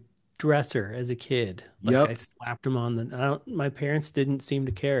on my dresser as a kid. Like I Yep. slapped them on I don't, my parents didn't seem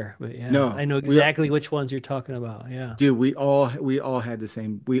to care, but yeah, I No, know we exactly which ones you're talking about. Yeah. Dude, we all had the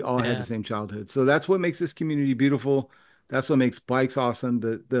Yeah. same childhood. So that's what makes this community beautiful. That's what makes bikes awesome.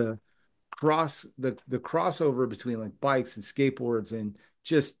 The crossover between like bikes and skateboards and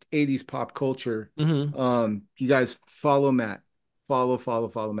just 80s pop culture. Hmm. You guys follow Matt.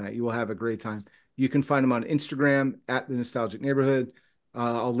 Follow Matt. You will have a great time. You can find him on Instagram at the Nostalgic Neighborhood.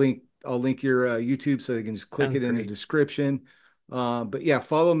 I'll link your YouTube so you can just click Sounds it in the great. description. But yeah,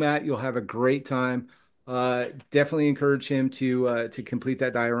 follow Matt. You'll have a great time. Definitely encourage him to complete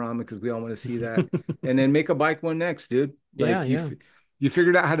that diorama because we all want to see that. And then make a bike one next, dude. Yeah, Like yeah, you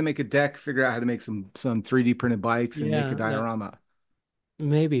figured out how to make a deck, figure out how to make some 3D printed bikes and make a yeah. That diorama.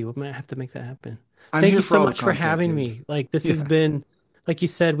 maybe we might have to make that happen. I'm Thank here you for so all the much for content, having dude. me. Like this has Yeah, been, like you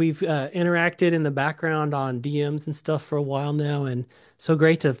said, we've interacted in the background on DMs and stuff for a while now, and so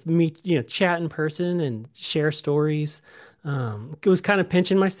great to meet, chat in person and share stories. It was kind of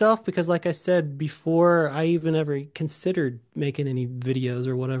pinching myself because, like I said, before I even ever considered making any videos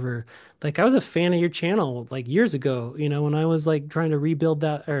or whatever, like I was a fan of your channel like years ago, when I was like trying to rebuild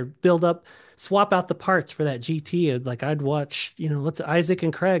that or build up, swap out the parts for that GT. Like I'd watch, what's Isaac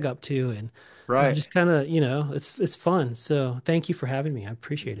and Craig up to, and right. just kind of, it's fun. So thank you for having me. I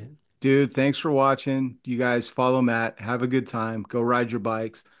appreciate it. Dude, thanks for watching. You guys follow Matt. Have a good time. Go ride your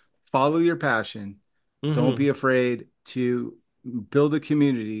bikes. Follow your passion. Don't Hmm. be afraid to build a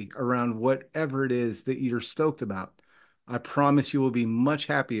community around whatever it is that you're stoked about. I promise you will be much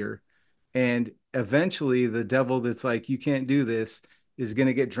happier. And eventually, the devil that's like, you can't do this is going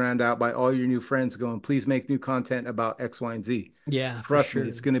to get drowned out by all your new friends going, please make new content about X, Y, and Z. Yeah, for Trust me, sure.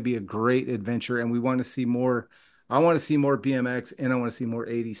 it's going to be a great adventure. And we want to see more. I want to see more BMX and I want to see more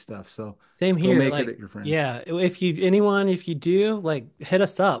 80 stuff. So Same go here. make it Like, at your friends. yeah, if you do, like, hit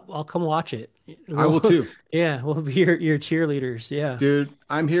us up. I'll come watch it. I will We'll, too. yeah, we'll be your cheerleaders. Yeah. Dude,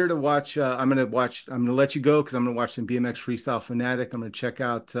 I'm here to watch. I'm gonna let you go because I'm gonna watch some BMX Freestyle Fanatic. I'm gonna check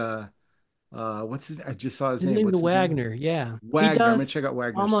out what's his I just saw his His name. name's What's his name? Wagner. Yeah. He Wagner. I'm gonna does check out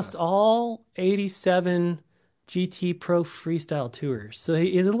Wagner almost stuff. all 87 GT Pro freestyle tours. So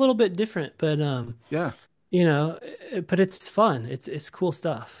he is a little bit different, but Yeah. but it's fun. It's cool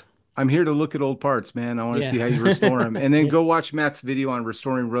stuff. I'm here to look at old parts, man. I want to see Yeah. how you restore them. And then Yeah. go watch Matt's video on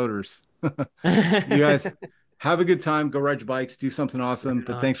restoring rotors. You guys have a good time. Go ride your bikes, do something awesome. Right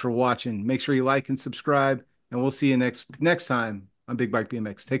But on. thanks for watching. Make sure you like and subscribe, and we'll see you next time on Big Bike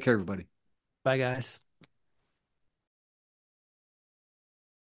BMX. Take care, everybody. Bye, guys.